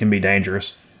actually can be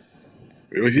dangerous.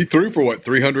 He threw for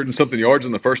 300 and something yards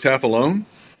in the first half alone?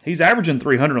 He's averaging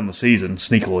 300 on the season,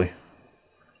 sneakily.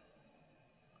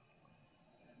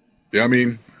 Yeah, I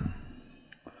mean,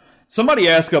 somebody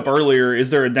asked up earlier, is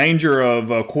there a danger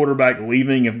of a quarterback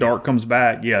leaving if Dart comes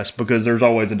back? Yes, because there's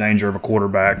always a danger of a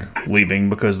quarterback leaving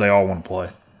because they all want to play.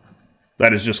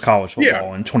 That is just college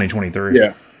football in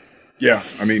 2023. Yeah,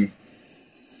 I mean,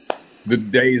 the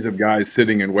days of guys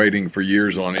sitting and waiting for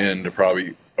years on end are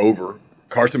probably over.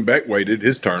 Carson Beck waited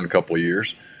his turn a couple of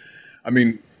years. I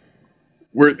mean,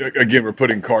 we're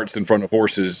putting carts in front of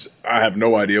horses. I have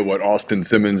no idea what Austin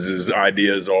Simmons'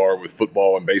 ideas are with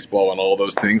football and baseball and all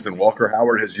those things, and Walker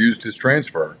Howard has used his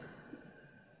transfer.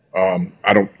 I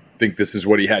don't think this is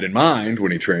what he had in mind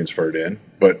when he transferred in,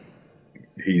 but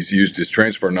he's used his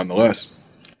transfer nonetheless.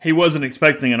 He wasn't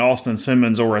expecting an Austin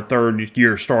Simmons or a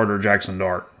third-year starter Jackson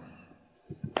Dart.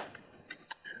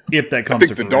 If that comes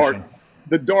to fruition.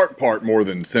 The Dart part more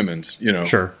than Simmons, you know.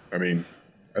 Sure. I mean,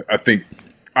 I think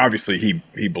obviously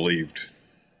he believed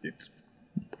it's.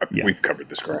 We've covered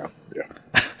this ground.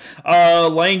 Yeah.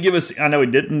 Lane, give us. I know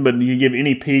he didn't, but do you give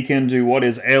any peek into what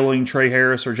is ailing Trey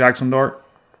Harris or Jackson Dart?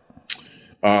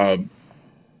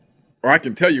 Or I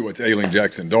can tell you what's ailing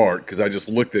Jackson Dart because I just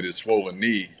looked at his swollen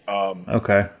knee.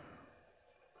 Okay.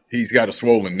 He's got a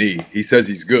swollen knee. He says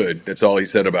he's good. That's all he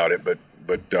said about it. But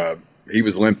he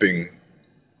was limping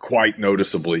quite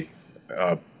noticeably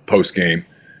post game.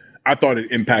 I thought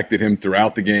it impacted him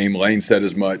throughout the game. Lane said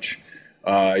as much.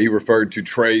 He referred to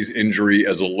Trey's injury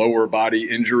as a lower body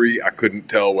injury. I couldn't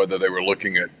tell whether they were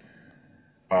looking at.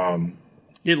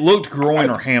 It looked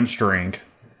groin or hamstring.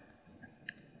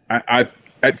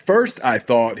 At first, I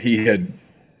thought he had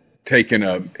taken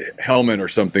a helmet or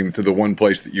something to the one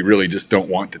place that you really just don't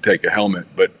want to take a helmet,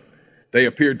 but they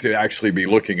appeared to actually be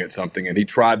looking at something, and he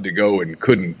tried to go and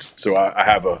couldn't. So I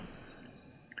have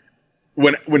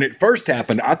when it first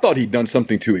happened, I thought he'd done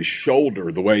something to his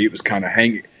shoulder, the way it was kind of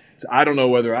hanging. So I don't know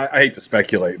whether I hate to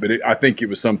speculate, but I think it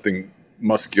was something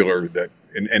muscular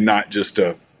and not just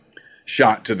a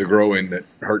shot to the groin that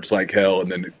hurts like hell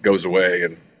and then it goes away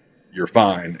and you're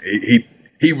fine.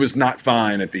 He was not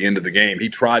fine at the end of the game. He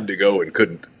tried to go and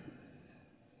couldn't.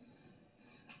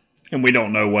 And we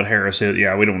don't know what Harris is.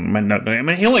 Yeah, we don't know. I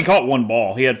mean, he only caught one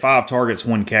ball. He had 5 targets,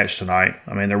 1 catch tonight.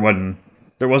 I mean, there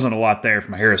wasn't a lot there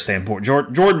from a Harris standpoint.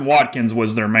 Jordan Watkins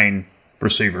was their main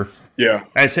receiver. Yeah.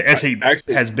 As he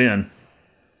has been.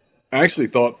 I actually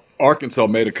thought Arkansas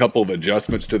made a couple of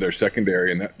adjustments to their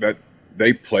secondary, and that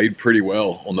they played pretty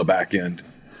well on the back end.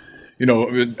 You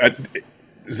know,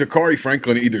 Zachary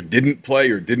Franklin either didn't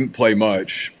play or didn't play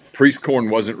much.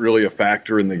 Priestcorn wasn't really a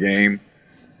factor in the game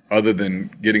other than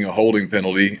getting a holding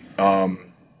penalty. And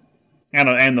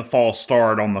the false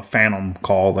start on the phantom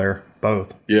call there,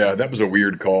 both. Yeah, that was a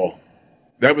weird call.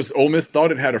 That was Ole Miss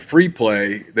thought it had a free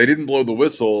play. They didn't blow the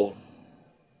whistle,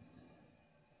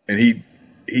 and he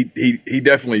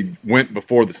definitely went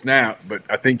before the snap, but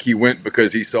I think he went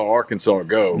because he saw Arkansas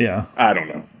go. Yeah. I don't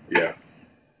know. Yeah.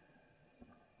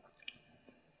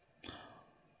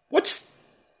 What's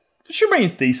your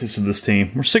main thesis of this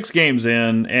team? We're 6 games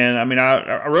in, and I mean,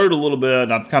 I wrote a little bit,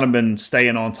 and I've kind of been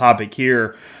staying on topic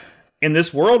here. In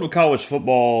this world of college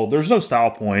football, there's no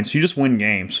style points. You just win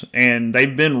games. And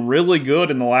they've been really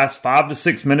good in the last 5 to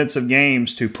 6 minutes of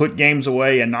games to put games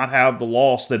away and not have the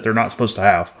loss that they're not supposed to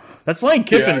have. That's Lane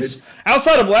Kiffin's.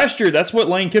 Outside of last year, that's what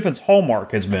Lane Kiffin's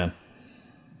hallmark has been.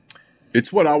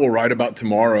 It's what I will write about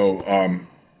tomorrow,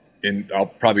 and I'll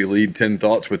probably lead 10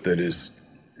 thoughts with it. It's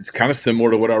kind of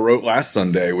similar to what I wrote last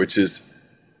Sunday, which is,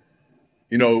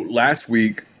 you know, last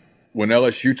week when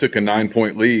LSU took a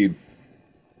 9-point lead,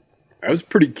 that was a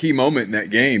pretty key moment in that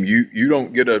game. You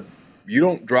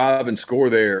don't drive and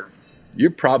score there, you're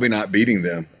probably not beating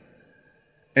them.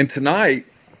 And tonight,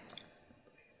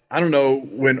 I don't know,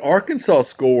 when Arkansas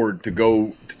scored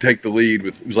to take the lead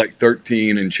with, it was like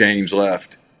 13 and change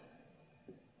left,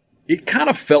 it kind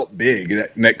of felt big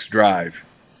that next drive.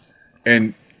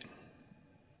 And,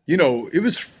 you know, it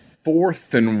was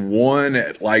 4th and 1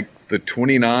 at like the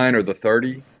 29 or the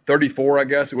 34, I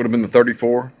guess. It would have been the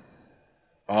 34.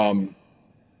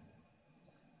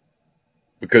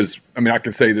 Because, I mean, I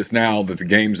can say this now that the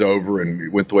game's over and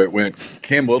it went the way it went.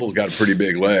 Cam Little's got a pretty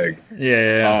big leg.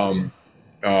 Yeah.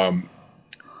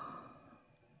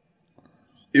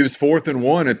 It was 4th and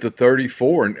 1 at the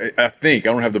 34, and I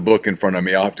don't have the book in front of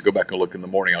me. I'll have to go back and look in the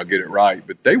morning. I'll get it right.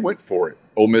 But they went for it.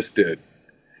 Ole Miss did.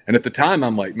 And at the time,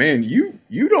 I'm like, man, you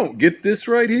don't get this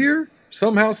right here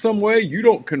somehow, some way. You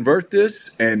don't convert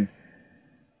this, and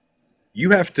you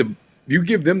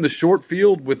give them the short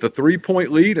field with the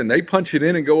 3-point lead, and they punch it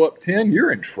in and go up 10.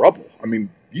 You're in trouble. I mean,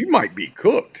 you might be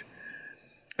cooked.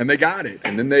 And they got it.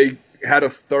 And then they had a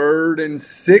 3rd and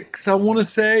 6, I want to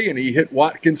say, and he hit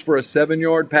Watkins for a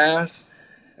 7-yard pass,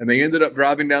 and they ended up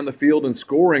driving down the field and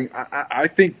scoring. I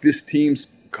think this team's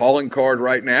calling card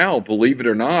right now, believe it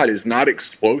or not, is not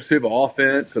explosive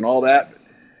offense and all that.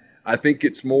 I think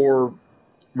it's more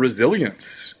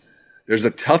resilience. There's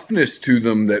a toughness to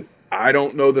them that I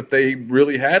don't know that they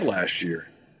really had last year.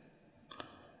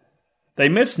 They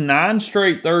missed 9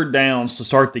 straight third downs to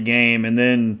start the game and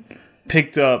then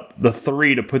picked up the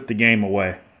 3 to put the game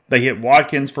away. They hit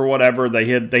Watkins for whatever. They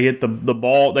hit the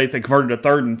ball. They converted a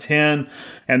 3rd and 10,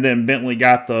 and then Bentley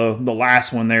got the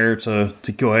last one there to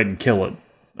go ahead and kill it.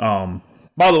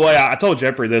 By the way, I told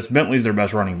Jeffrey this. Bentley's their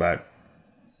best running back.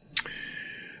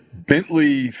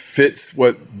 Bentley fits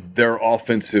what their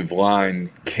offensive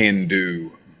line can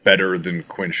do better than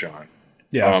Quinshon.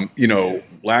 Yeah. You know,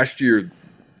 last year,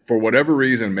 for whatever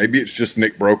reason, maybe it's just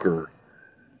Nick Broker.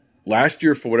 Last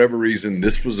year, for whatever reason,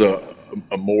 this was a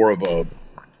more of a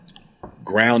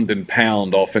ground and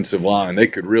pound offensive line. They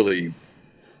could really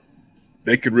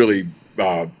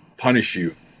punish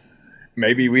you.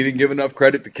 Maybe we didn't give enough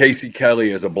credit to Casey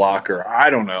Kelly as a blocker. I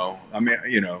don't know. I mean,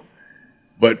 you know,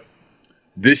 but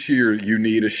this year you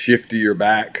need a shiftier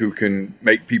back who can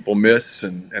make people miss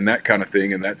and that kind of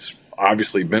thing, and that's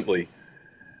obviously Bentley.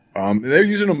 They're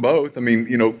using them both. I mean,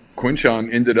 you know,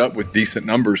 Quinshon ended up with decent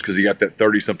numbers because he got that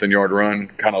 30-something yard run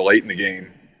kind of late in the game.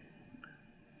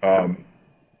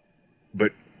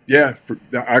 But, yeah,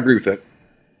 I agree with that.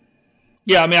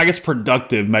 Yeah, I mean, I guess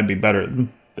productive might be better.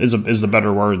 Is the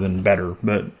better word than better,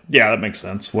 but yeah, that makes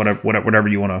sense. Whatever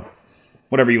you want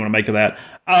to make of that.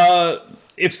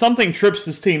 If something trips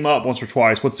this team up once or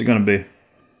twice, what's it going to be?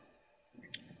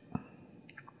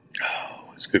 Oh,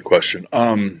 that's a good question.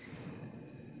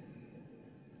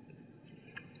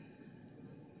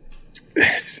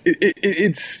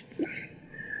 It's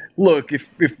look,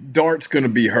 if Dart's going to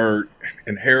be hurt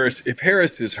and if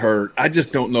Harris is hurt, I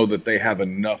just don't know that they have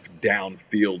enough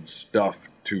downfield stuff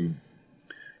to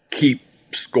keep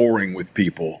scoring with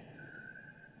people.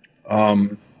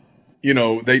 And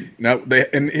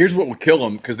here's what will kill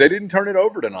them, because they didn't turn it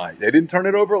over tonight. They didn't turn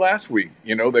it over last week.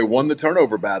 They won the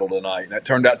turnover battle tonight, and that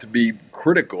turned out to be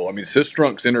critical. I mean,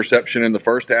 Sistrunk's interception in the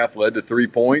first half led to 3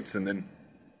 points, and then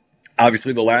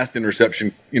obviously the last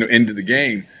interception, ended the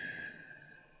game.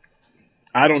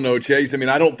 I don't know, Chase. I mean,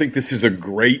 I don't think this is a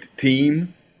great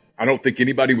team. I don't think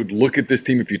anybody would look at this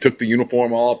team if you took the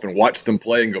uniform off and watched them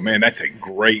play and go, man, that's a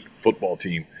great football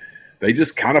team. They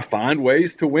just kind of find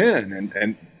ways to win,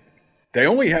 and they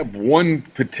only have one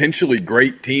potentially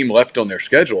great team left on their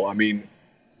schedule. I mean,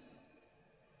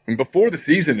 before the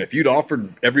season, if you'd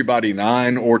offered everybody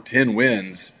 9 or 10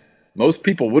 wins, most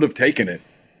people would have taken it.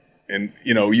 And,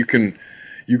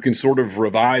 you can sort of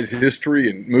revise history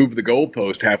and move the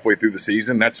goalpost halfway through the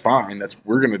season. That's fine.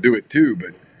 We're going to do it too.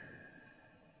 But,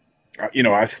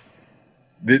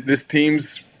 this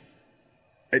team's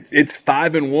it's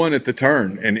 5-1 at the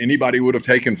turn, and anybody would have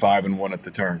taken 5-1 at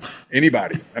the turn.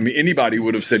 Anybody. I mean, anybody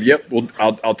would have said, "Yep, well,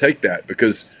 I'll take that,"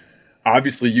 because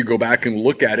obviously you go back and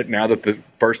look at it now that the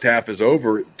first half is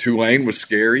over. Tulane was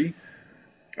scary.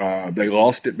 They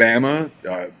lost at Bama.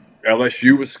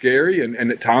 LSU was scary, and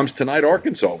at times tonight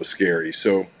Arkansas was scary.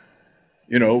 So,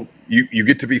 you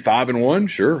get to be 5-1,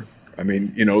 sure. I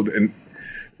mean, and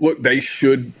look, they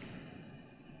should.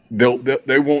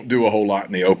 They won't do a whole lot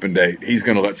in the open date. He's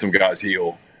going to let some guys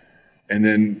heal. And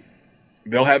then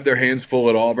they'll have their hands full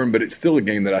at Auburn, but it's still a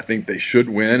game that I think they should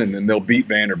win, and then they'll beat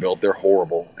Vanderbilt. They're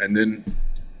horrible. And then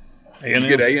you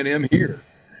get A&M here.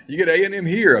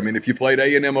 I mean, if you played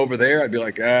A&M over there, I'd be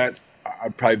like, I'd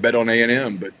probably bet on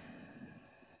A&M, but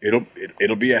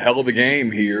it'll be a hell of a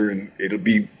game here, and it'll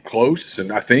be close,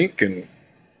 and I think, and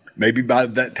maybe by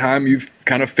that time you've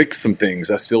kind of fixed some things.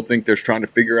 I still think they're trying to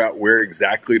figure out where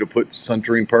exactly to put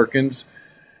Suntory Perkins.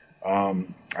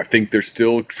 I think they're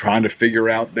still trying to figure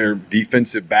out their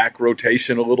defensive back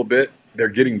rotation a little bit. They're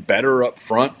getting better up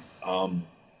front.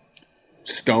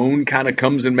 Stone kind of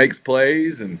comes and makes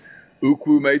plays, and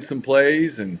Ukwu made some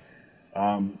plays, and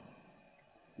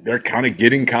they're kind of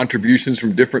getting contributions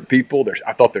from different people.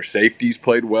 I thought their safeties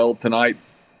played well tonight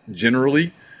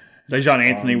generally. Dejon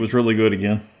Anthony was really good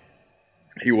again.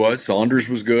 He was. Saunders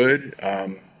was good.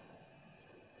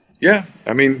 Yeah,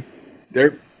 I mean,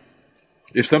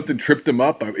 if something tripped them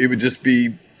up, it would just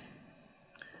be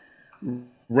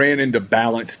ran into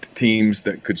balanced teams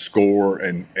that could score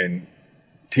and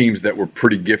teams that were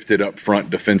pretty gifted up front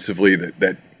defensively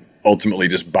that ultimately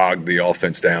just bogged the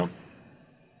offense down.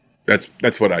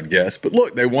 That's what I'd guess. But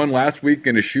look, they won last week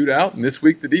in a shootout, and this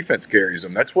week the defense carries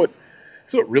them. That's what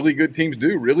really good teams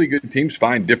do. Really good teams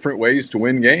find different ways to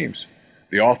win games.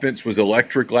 The offense was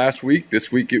electric last week.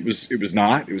 This week it was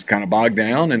not. It was kind of bogged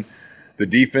down, and the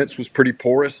defense was pretty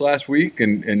porous last week.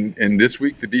 And this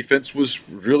week the defense was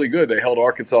really good. They held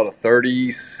Arkansas to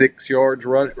 36 yards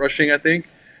rushing, I think.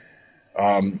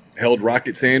 Held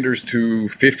Rocket Sanders to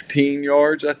 15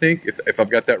 yards, I think, if I've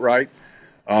got that right.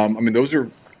 I mean, those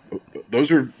are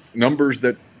numbers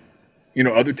that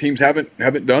other teams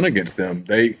haven't done against them.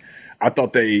 I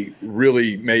thought they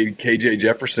really made KJ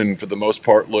Jefferson for the most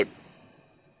part look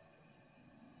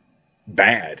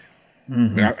bad.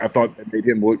 Mm-hmm. I mean, I thought they made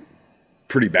him look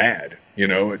pretty bad,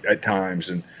 at times.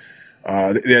 And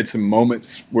they had some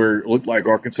moments where it looked like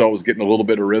Arkansas was getting a little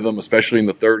bit of rhythm, especially in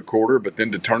the third quarter, but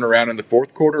then to turn around in the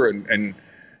fourth quarter and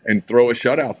throw a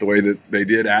shutout the way that they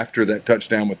did after that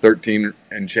touchdown with 13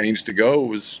 and change to go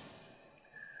was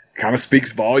kind of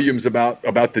speaks volumes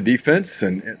about the defense.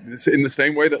 And it's in the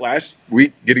same way that last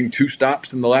week getting 2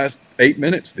 stops in the last 8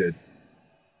 minutes did.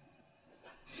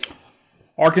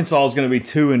 Arkansas is going to be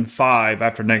 2-5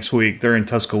 after next week. They're in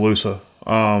Tuscaloosa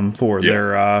for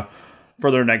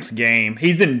their next game.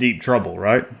 He's in deep trouble,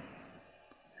 right?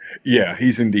 Yeah,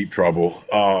 he's in deep trouble.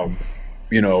 I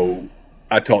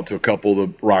talked to a couple of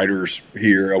the writers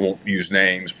here. I won't use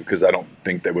names because I don't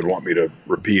think they would want me to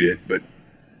repeat it, but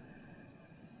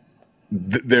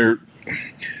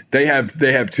they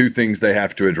have 2 things they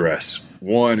have to address.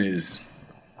 One is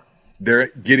they're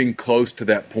getting close to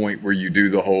that point where you do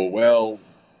the whole,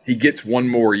 he gets 1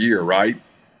 more year, right?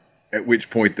 At which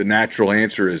point the natural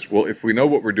answer is, well, if we know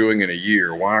what we're doing in a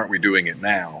year, why aren't we doing it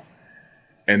now?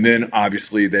 And then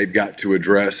obviously they've got to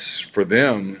address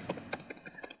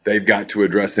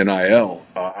NIL.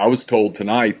 I was told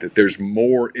tonight that there's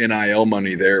more NIL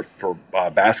money there for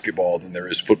basketball than there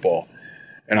is football.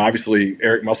 And obviously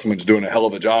Eric Musselman's doing a hell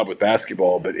of a job with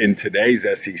basketball, but in today's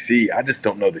SEC, I just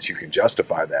don't know that you can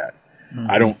justify that.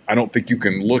 I don't think you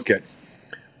can look at,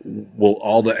 well,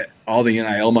 all the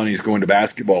NIL money is going to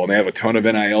basketball, and they have a ton of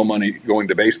NIL money going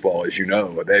to baseball, as you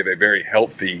know. They have a very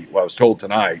healthy, well, I was told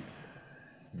tonight,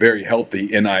 very healthy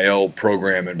NIL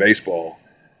program in baseball.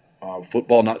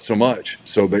 Football, not so much.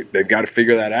 So they've got to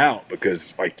figure that out,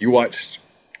 because like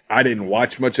I didn't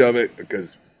watch much of it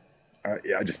because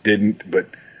I just didn't. But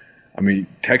I mean,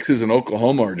 Texas and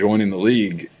Oklahoma are joining the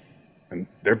league, and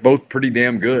they're both pretty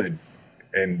damn good,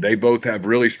 and they both have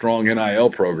really strong NIL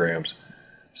programs.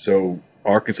 So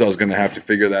Arkansas is going to have to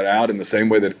figure that out in the same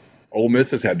way that Ole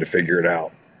Miss has had to figure it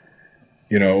out.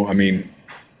 You know, I mean,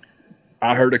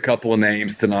 I heard a couple of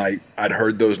names tonight. I'd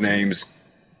heard those names.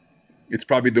 It's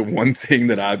probably the one thing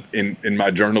that I've in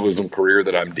my journalism career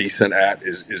that I'm decent at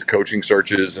is coaching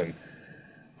searches.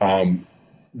 And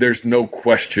there's no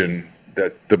question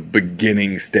that the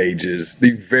beginning stages,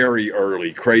 the very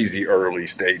early, crazy early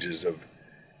stages of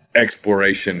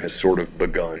exploration has sort of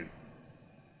begun.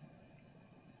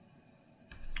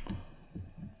 Did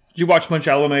you watch much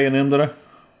Alabama A&M today?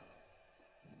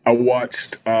 I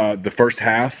watched the first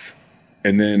half,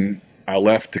 and then I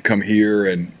left to come here.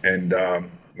 And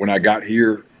when I got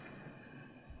here,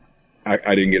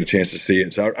 I didn't get a chance to see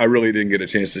it. So I really didn't get a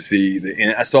chance to see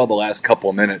I saw the last couple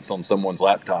of minutes on someone's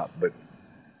laptop, but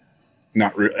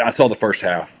not really. I saw the first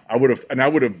half. I would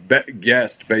have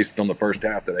guessed based on the first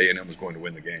half that A&M was going to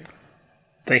win the game.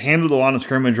 They handled the line of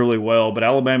scrimmage really well, but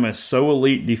Alabama is so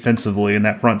elite defensively in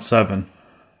that front seven.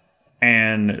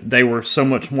 And they were so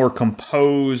much more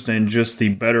composed and just the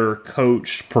better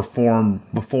coached,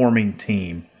 performing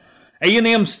team.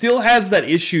 A&M still has that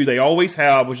issue they always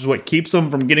have, which is what keeps them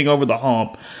from getting over the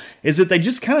hump, is that they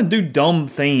just kind of do dumb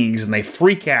things and they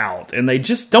freak out and they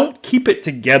just don't keep it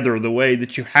together the way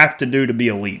that you have to do to be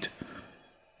elite.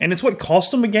 And it's what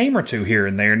cost them a game or two here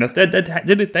and there, and that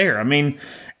did it there. I mean,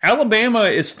 Alabama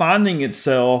is finding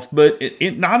itself, but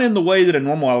it not in the way that a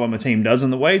normal Alabama team does,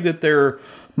 in the way that they're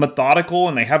methodical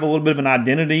and they have a little bit of an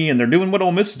identity, and they're doing what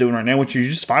Ole Miss is doing right now, which is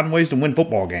just find ways to win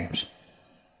football games.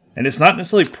 And it's not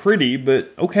necessarily pretty,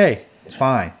 but okay, it's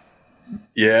fine.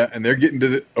 Yeah, and they're getting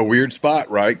to a weird spot,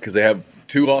 right? Because they have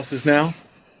 2 losses now.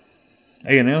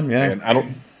 A&M, yeah. And I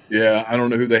don't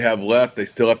know who they have left. They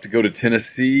still have to go to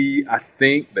Tennessee, I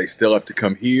think. They still have to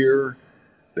come here.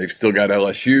 They've still got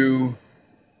LSU.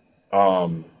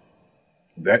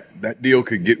 That deal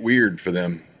could get weird for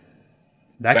them.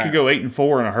 That fast. could go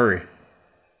 8-4 in a hurry.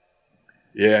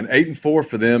 Yeah, and 8-4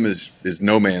 for them is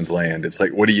no man's land. It's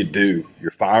like, what do?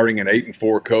 You're firing an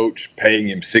 8-4 coach, paying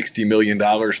him $60 million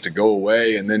to go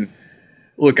away, and then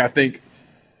look, I think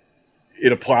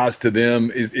it applies to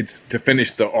them. It's to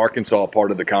finish the Arkansas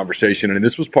part of the conversation, and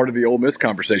this was part of the Ole Miss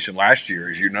conversation last year,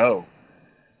 as you know.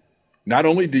 Not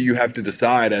only do you have to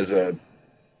decide as a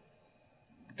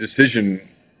decision,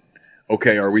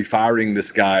 okay, are we firing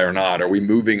this guy or not? Are we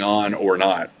moving on or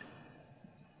not?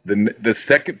 The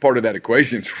second part of that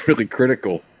equation is really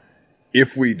critical.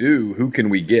 If we do, who can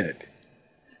we get?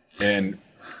 And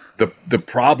the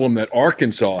problem that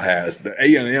Arkansas has, the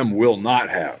A&M will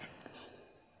not have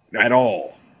at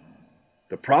all.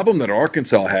 The problem that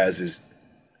Arkansas has is,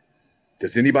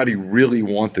 does anybody really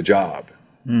want the job?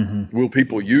 Mm-hmm. Will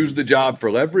people use the job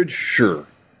for leverage? Sure.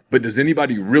 But does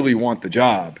anybody really want the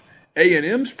job?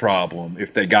 A&M's problem,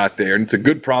 if they got there, and it's a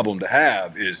good problem to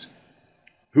have, is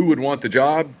who would want the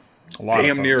job?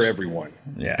 Damn near everyone.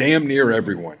 Yeah. Damn near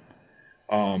everyone.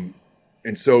 And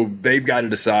so they've got to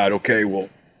decide, okay, well,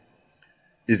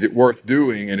 is it worth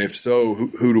doing? And if so,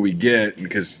 who do we get?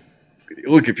 Because,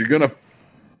 look, if you're going to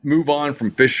move on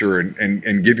from Fisher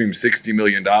and give him $60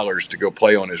 million to go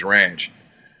play on his ranch,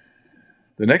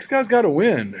 the next guy's got to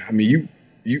win. I mean,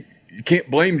 you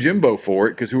can't blame Jimbo for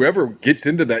it, because whoever gets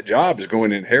into that job is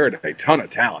going to inherit a ton of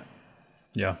talent.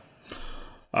 Yeah.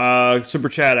 Super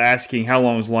Chat asking, how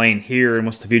long is Lane here and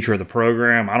what's the future of the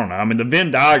program? I don't know. I mean, the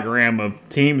Venn diagram of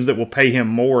teams that will pay him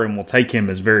more and will take him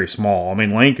is very small. I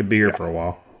mean, Lane could be here for a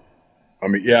while. I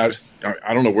mean, yeah,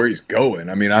 I don't know where he's going.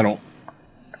 I mean,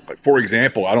 for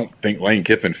example, I don't think Lane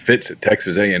Kiffin fits at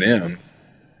Texas A&M.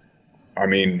 I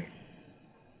mean,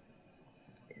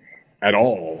 at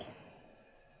all.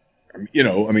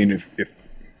 If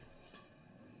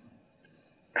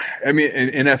an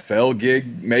NFL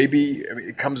gig maybe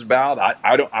it comes about.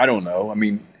 I don't know. I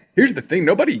mean, here's the thing: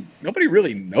 nobody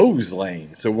really knows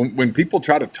Lane. So when people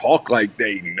try to talk like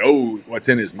they know what's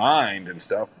in his mind and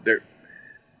stuff,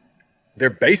 they're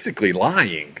basically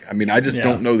lying. I mean, I just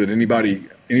don't know that anybody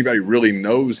really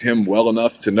knows him well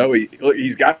enough to know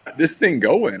he's got this thing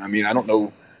going. I mean, I don't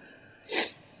know.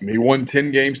 He won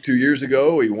 10 games 2 years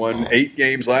ago. He won 8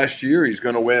 games last year. He's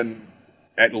going to win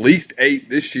at least 8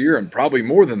 this year and probably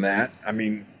more than that. I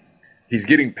mean, he's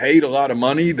getting paid a lot of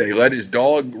money. They let his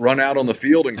dog run out on the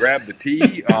field and grab the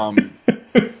tee.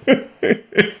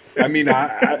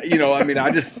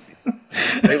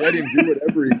 They let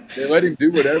him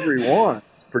do whatever he wants,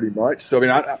 pretty much. So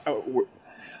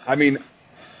I mean,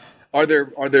 are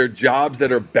there jobs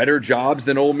that are better jobs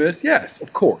than Ole Miss? Yes,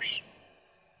 of course.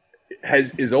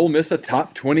 Is Ole Miss a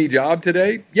top 20 job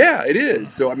today? Yeah, it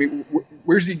is. So I mean,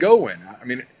 where's he going? I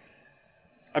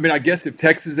mean, I guess if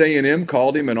Texas A&M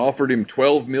called him and offered him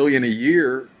 $12 million a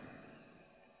year,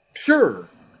 sure.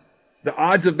 The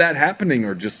odds of that happening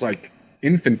are just like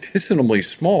infinitesimally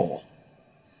small.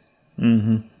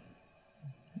 Mm-hmm.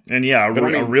 And yeah,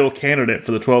 a real candidate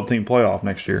for the 12-team playoff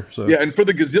next year. So yeah, and for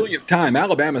the gazillionth time,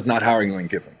 Alabama's not hiring Lane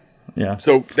Kiffin. Yeah.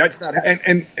 So that's not,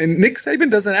 and Nick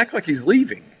Saban doesn't act like he's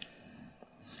leaving.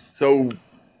 So,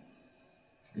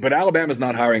 but Alabama's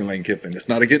not hiring Lane Kiffin. It's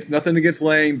not nothing against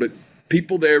Lane, but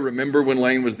people there remember when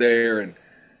Lane was there, and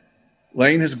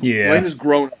Lane has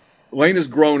grown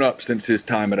up since his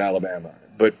time at Alabama.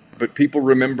 But people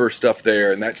remember stuff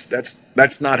there, and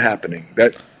that's not happening.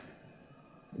 The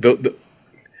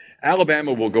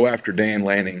Alabama will go after Dan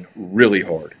Lanning really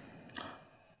hard.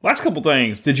 Last couple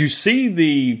things. Did you see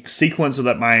the sequence of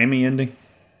that Miami ending?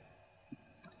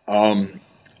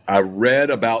 I read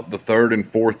about the 3rd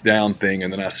and 4th down thing,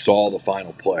 and then I saw the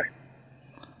final play.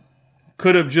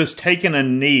 Could have just taken a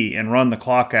knee and run the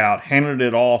clock out, handed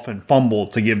it off, and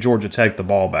fumbled to give Georgia Tech the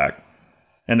ball back.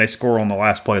 And they score on the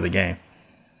last play of the game.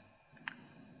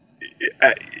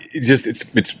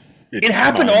 It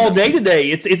happened all day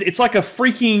today. It's like a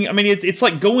freaking. I mean, it's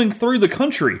like going through the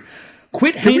country.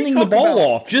 Quit handing the ball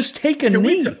off. Just take a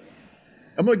knee.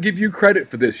 I'm going to give you credit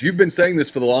for this. You've been saying this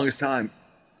for the longest time.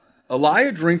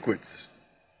 Elijah Drinkwitz,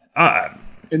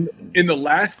 in the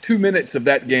last 2 minutes of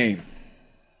that game,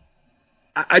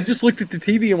 I just looked at the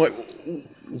TV and went,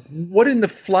 "What in the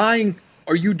flying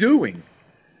are you doing?"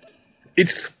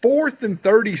 It's 4th and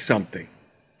 30-something.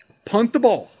 Punt the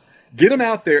ball. Get them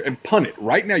out there and punt it.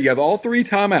 Right now, you have all 3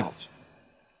 timeouts.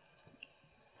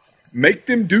 Make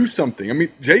them do something. I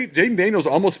mean, Jaden Daniels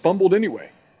almost fumbled anyway.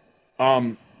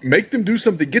 Make them do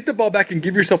something. Get the ball back and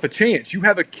give yourself a chance. You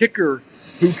have a kicker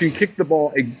who can kick the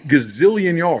ball a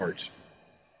gazillion yards.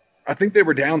 I think they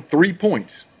were down 3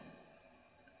 points.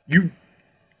 You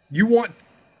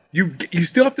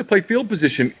still have to play field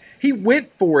position. He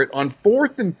went for it on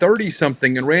 4th and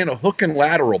 30-something and ran a hook and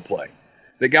lateral play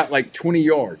that got like 20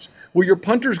 yards. Well, your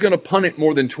punter's going to punt it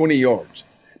more than 20 yards.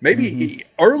 Maybe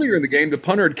earlier in the game, the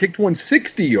punter had kicked one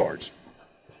 60 yards.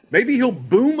 Maybe he'll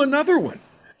boom another one.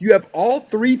 You have all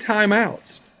 3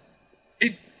 timeouts.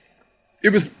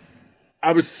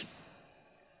 I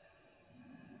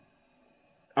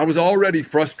was already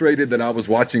frustrated that I was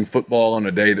watching football on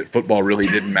a day that football really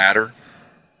didn't matter.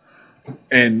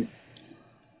 And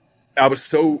I was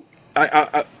so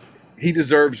he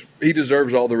deserves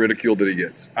all the ridicule that he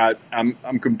gets.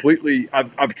 I'm completely.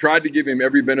 I've tried to give him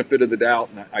every benefit of the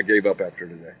doubt, and I gave up after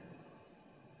today.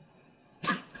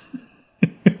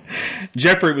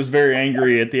 Jeffrey was very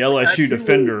angry at the LSU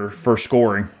defender for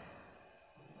scoring.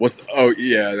 That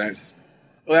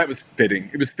was fitting.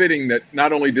 It was fitting that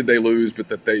not only did they lose, but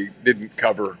that they didn't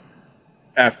cover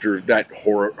after that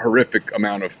horrific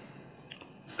amount of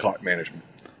clock management.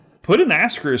 Put an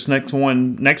asterisk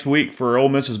next week for Ole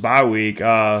Miss's bye week.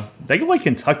 They can play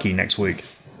Kentucky next week.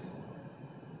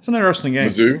 It's an interesting game.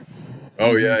 Mizzou?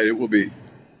 Oh, yeah, it will be.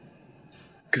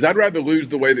 Because I'd rather lose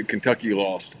the way that Kentucky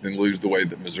lost than lose the way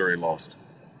that Missouri lost.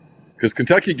 Because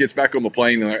Kentucky gets back on the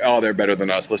plane and they're better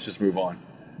than us. Let's just move on.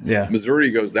 Yeah.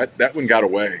 Missouri goes, that one got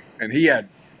away. And he had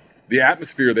the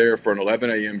atmosphere there for an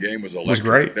 11 a.m. game was electric. Was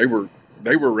great. They were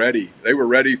ready. They were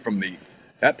ready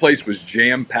that place was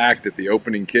jam-packed at the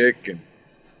opening kick, and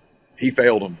he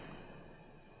failed them.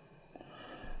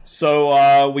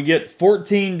 So we get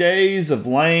 14 days of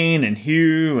Lane and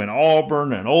Hugh and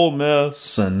Auburn and Ole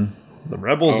Miss and the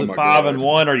Rebels at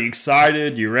 5-1. Are you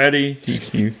excited? You ready?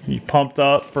 You pumped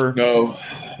up for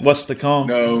what's to come?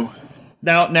 No.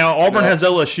 Now Auburn has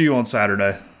LSU on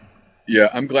Saturday. Yeah,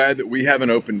 I'm glad that we have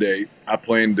an open date. I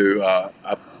plan to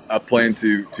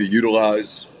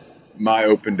utilize my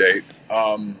open date.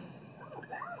 I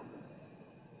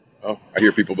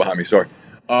hear people behind me. Sorry.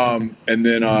 And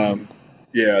then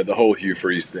the whole Hugh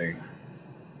Freeze thing.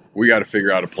 We got to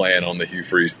figure out a plan on the Hugh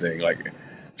Freeze thing. Like,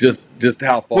 just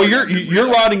how far. Well, you're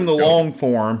writing the long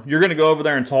form. You're going to go over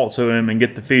there and talk to him and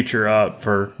get the feature up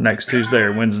for next Tuesday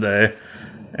or Wednesday,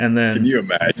 and then. Can you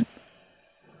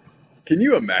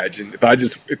imagine?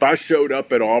 If I showed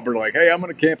up at Auburn like, hey, I'm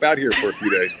going to camp out here for a few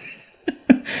days.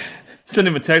 Send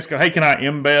him a text. Go, hey, can I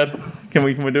embed? Can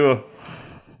we do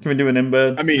an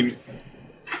embed? I mean,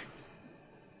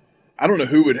 I don't know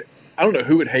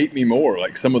who would hate me more,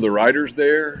 like some of the writers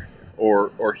there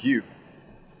or Hugh.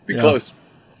 Be close.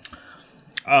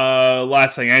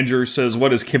 Last thing, Andrew says, what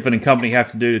does Kiffin and company have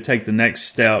to do to take the next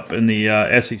step in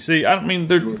the SEC? I mean,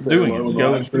 they're doing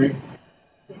it.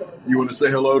 You want to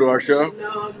say hello to our show?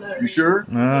 No, I'm not. You sure?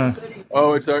 It's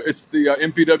the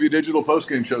MPW Digital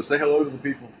Postgame Show. Say hello to the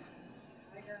people.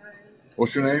 Hi, guys.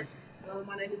 What's your name?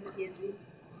 My name is Mackenzie.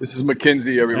 This is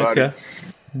Mackenzie, everybody. Okay.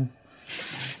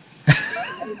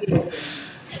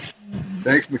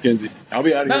 Thanks, Mackenzie. I'll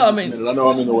be out of here in just a minute. I know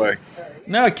I'm in the way.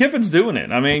 No, Kiffin's doing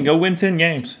it. I mean, go win 10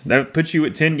 games. That puts you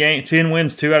at 10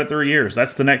 wins 2 out of 3 years.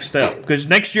 That's the next step. Because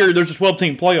next year, there's a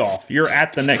 12-team playoff. You're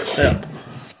at the next step.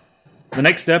 The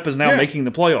next step is now making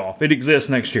the playoff. It exists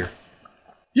next year.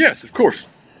 Yes, of course.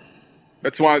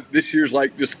 That's why this year's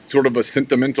like just sort of a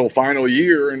sentimental final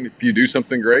year. And if you do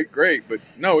something great, great. But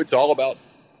no, it's all about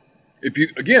we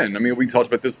talked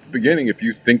about this at the beginning. If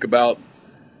you think about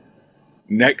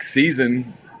next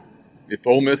season, if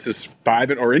Ole Miss is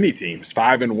 5-1 or any team's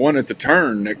 5-1 at the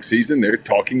turn next season, they're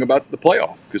talking about the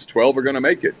playoff because 12 are going to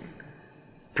make it.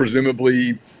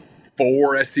 Presumably,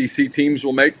 4 SEC teams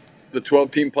will make the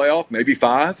 12-team playoff, maybe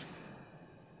 5.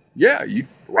 Yeah,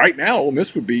 right now Ole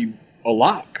Miss would be a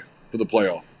lock for the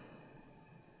playoff.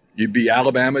 You'd be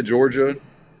Alabama, Georgia,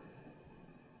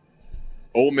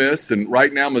 Ole Miss, and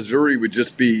right now Missouri would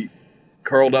just be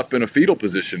curled up in a fetal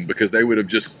position because they would have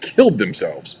just killed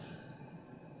themselves.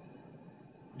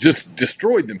 Just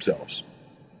destroyed themselves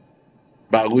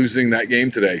by losing that game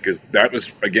today because that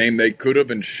was a game they could have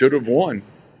and should have won.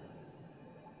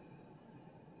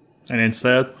 And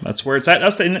instead, that's where it's at.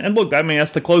 And look, I mean,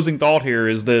 that's the closing thought here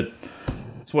is that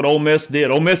it's what Ole Miss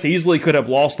did. Ole Miss easily could have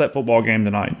lost that football game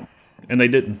tonight, and they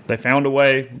didn't. They found a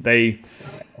way. They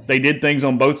did things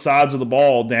on both sides of the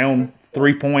ball, down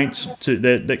 3 points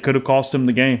that could have cost them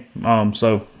the game.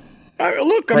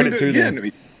 Credit to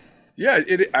them. Yeah,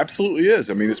 it absolutely is.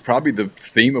 I mean, it's probably the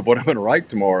theme of what I'm going to write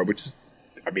tomorrow, which is,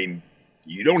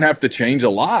 you don't have to change a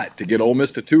lot to get Ole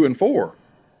Miss to 2-4.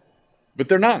 But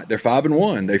they're not. They're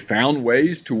 5-1. They found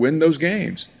ways to win those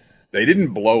games. They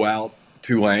didn't blow out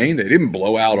Tulane. They didn't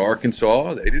blow out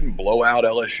Arkansas. They didn't blow out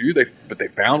LSU. But they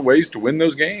found ways to win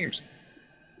those games.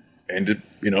 And,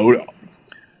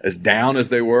 as down as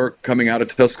they were coming out of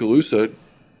Tuscaloosa,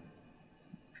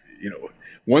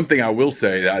 one thing I will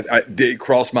say that I did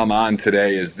cross my mind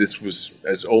today as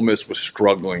Ole Miss was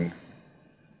struggling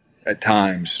at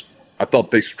times. I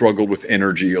thought they struggled with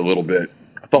energy a little bit.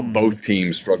 I thought both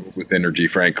teams struggled with energy,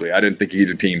 frankly. I didn't think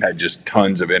either team had just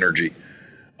tons of energy.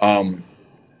 Had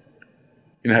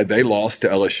they lost to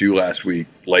LSU last week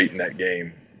late in that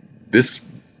game, this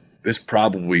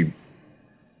probably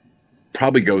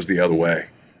goes the other way.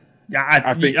 Yeah,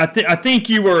 I think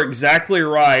you were exactly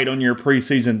right on your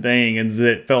preseason thing, and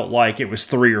it felt like it was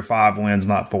 3 or 5 wins,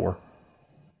 not 4.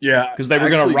 Yeah, because they were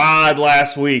going to ride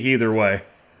last week either way.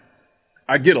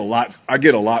 I get a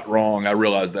lot wrong. I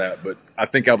realize that, but I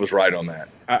think I was right on that.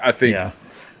 I think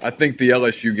the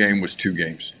LSU game was 2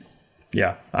 games.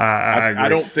 Yeah, I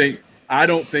agree. I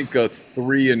don't think a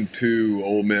 3-2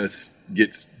 Ole Miss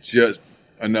gets just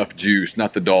enough juice,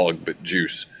 not the dog, but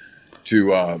juice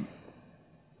to.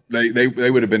 They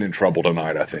would have been in trouble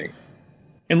tonight, I think.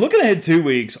 And looking ahead 2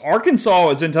 weeks,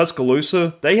 Arkansas is in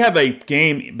Tuscaloosa. They have a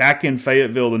game back in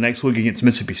Fayetteville the next week against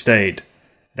Mississippi State.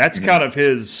 That's kind of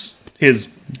his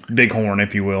bighorn,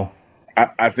 if you will.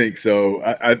 I think so.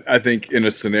 I think in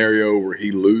a scenario where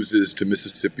he loses to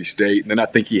Mississippi State, and then I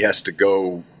think he has to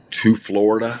go to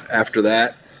Florida after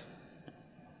that.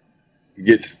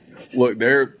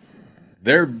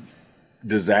 Their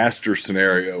disaster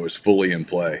scenario is fully in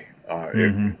play.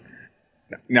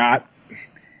 Now,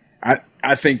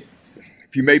 I think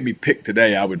if you made me pick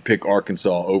today, I would pick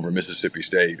Arkansas over Mississippi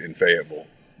State in Fayetteville.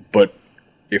 But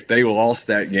if they lost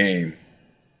that game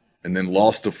and then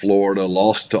lost to Florida,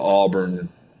 lost to Auburn,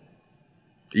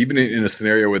 even in a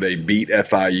scenario where they beat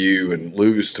FIU and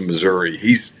lose to Missouri,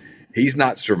 he's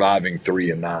not surviving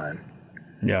 3-9.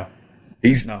 Yeah.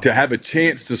 To have a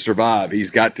chance to survive,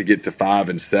 he's got to get to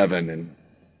 5-7, and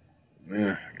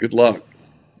good luck.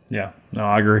 Yeah, no,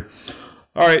 I agree.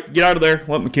 All right, get out of there.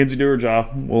 Let Mackenzie do her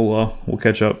job. We'll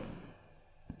catch up.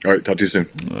 All right, talk to you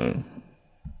soon.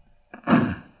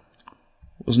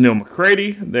 Was Neil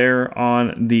McCready there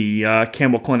on the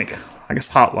Campbell Clinic, I guess,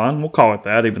 hotline. We'll call it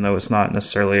that, even though it's not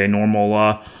necessarily a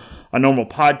normal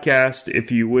podcast, if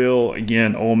you will.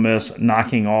 Again, Ole Miss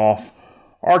knocking off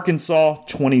Arkansas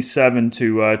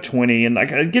 27-20, and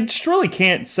I just really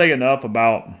can't say enough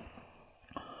about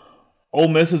Ole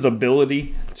Miss's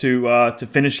ability to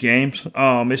finish games.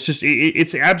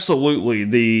 It's absolutely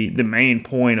the main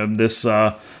point of this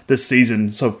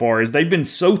season so far is they've been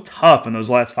so tough in those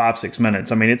last 5-6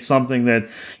 minutes. I mean, it's something that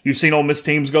you've seen Ole Miss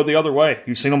teams go the other way.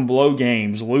 You've seen them blow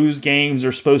games, lose games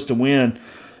they're supposed to win.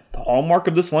 The hallmark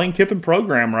of this Lane Kiffin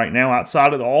program right now,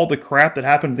 outside of all the crap that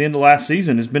happened at the end of last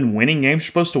season, has been winning games you're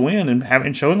supposed to win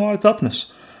and showing a lot of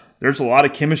toughness. There's a lot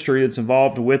of chemistry that's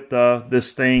involved with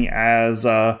this thing as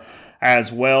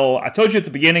well. I told you at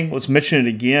the beginning, let's mention it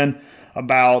again,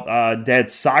 about Dead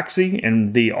Soxy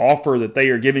and the offer that they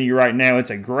are giving you right now. It's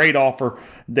a great offer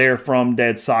there from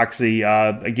Dead Soxy.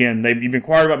 Again, you've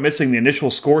inquired about missing the initial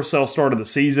score cell start of the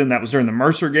season. That was during the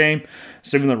Mercer game.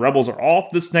 Assuming the Rebels are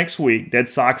off this next week, Dead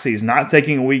Soxy is not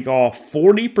taking a week off.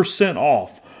 40%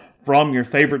 off from your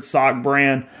favorite sock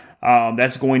brand.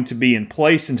 That's going to be in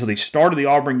place until the start of the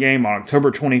Auburn game on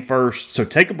October 21st. So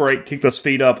take a break, kick those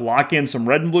feet up, lock in some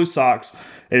red and blue socks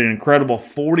at an incredible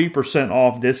 40%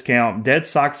 off discount.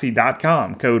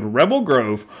 DeadSoxy.com. Code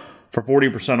RebelGrove for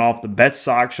 40% off the best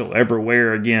socks you'll ever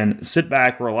wear. Again, sit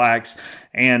back, relax,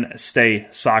 and stay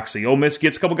Soxy. Ole Miss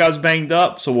gets a couple guys banged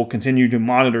up, so we'll continue to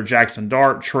monitor Jackson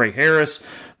Dart, Trey Harris,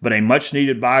 but a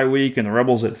much-needed bye week, and the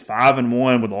Rebels at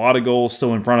 5-1 with a lot of goals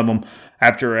still in front of them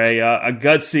after a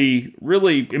gutsy,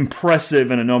 really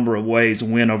impressive in a number of ways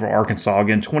win over Arkansas.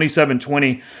 Again,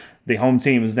 27-20. The home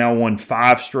team has now won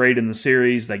 5 straight in the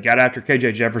series. They got after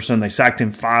KJ Jefferson. They sacked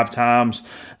him 5 times.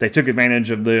 They took advantage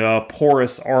of the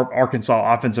porous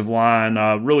Arkansas offensive line,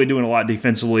 really doing a lot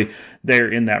defensively there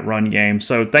in that run game.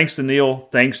 So thanks to Neil,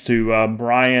 thanks to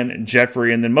Brian,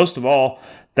 Jeffrey, and then most of all,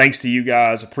 thanks to you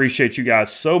guys. Appreciate you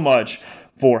guys so much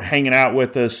for hanging out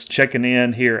with us, checking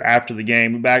in here after the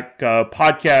game. We're back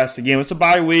podcast again. It's a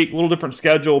bye week, a little different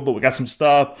schedule, but we got some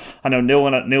stuff. I know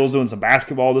Neil's doing some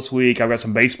basketball this week. I've got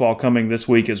some baseball coming this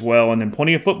week as well, and then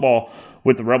plenty of football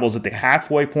with the Rebels at the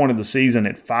halfway point of the season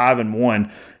at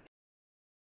 5-1.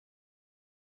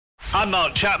 I'm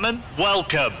Mark Chapman.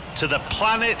 Welcome to the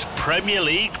Planet Premier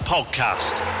League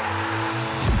podcast.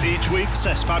 Each week,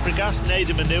 Cesc Fabregas,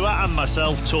 Nader Manua and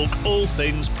myself talk all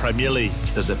things Premier League.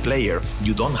 As a player,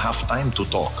 you don't have time to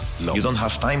talk. No. You don't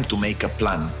have time to make a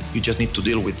plan. You just need to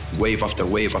deal with wave after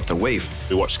wave after wave.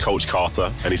 We watched Coach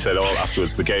Carter and he said,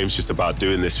 afterwards, the game's just about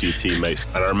doing this for your teammates.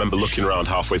 And I remember looking around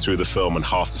halfway through the film and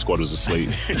half the squad was asleep.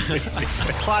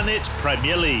 Planet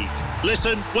Premier League.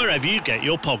 Listen wherever you get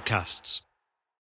your podcasts.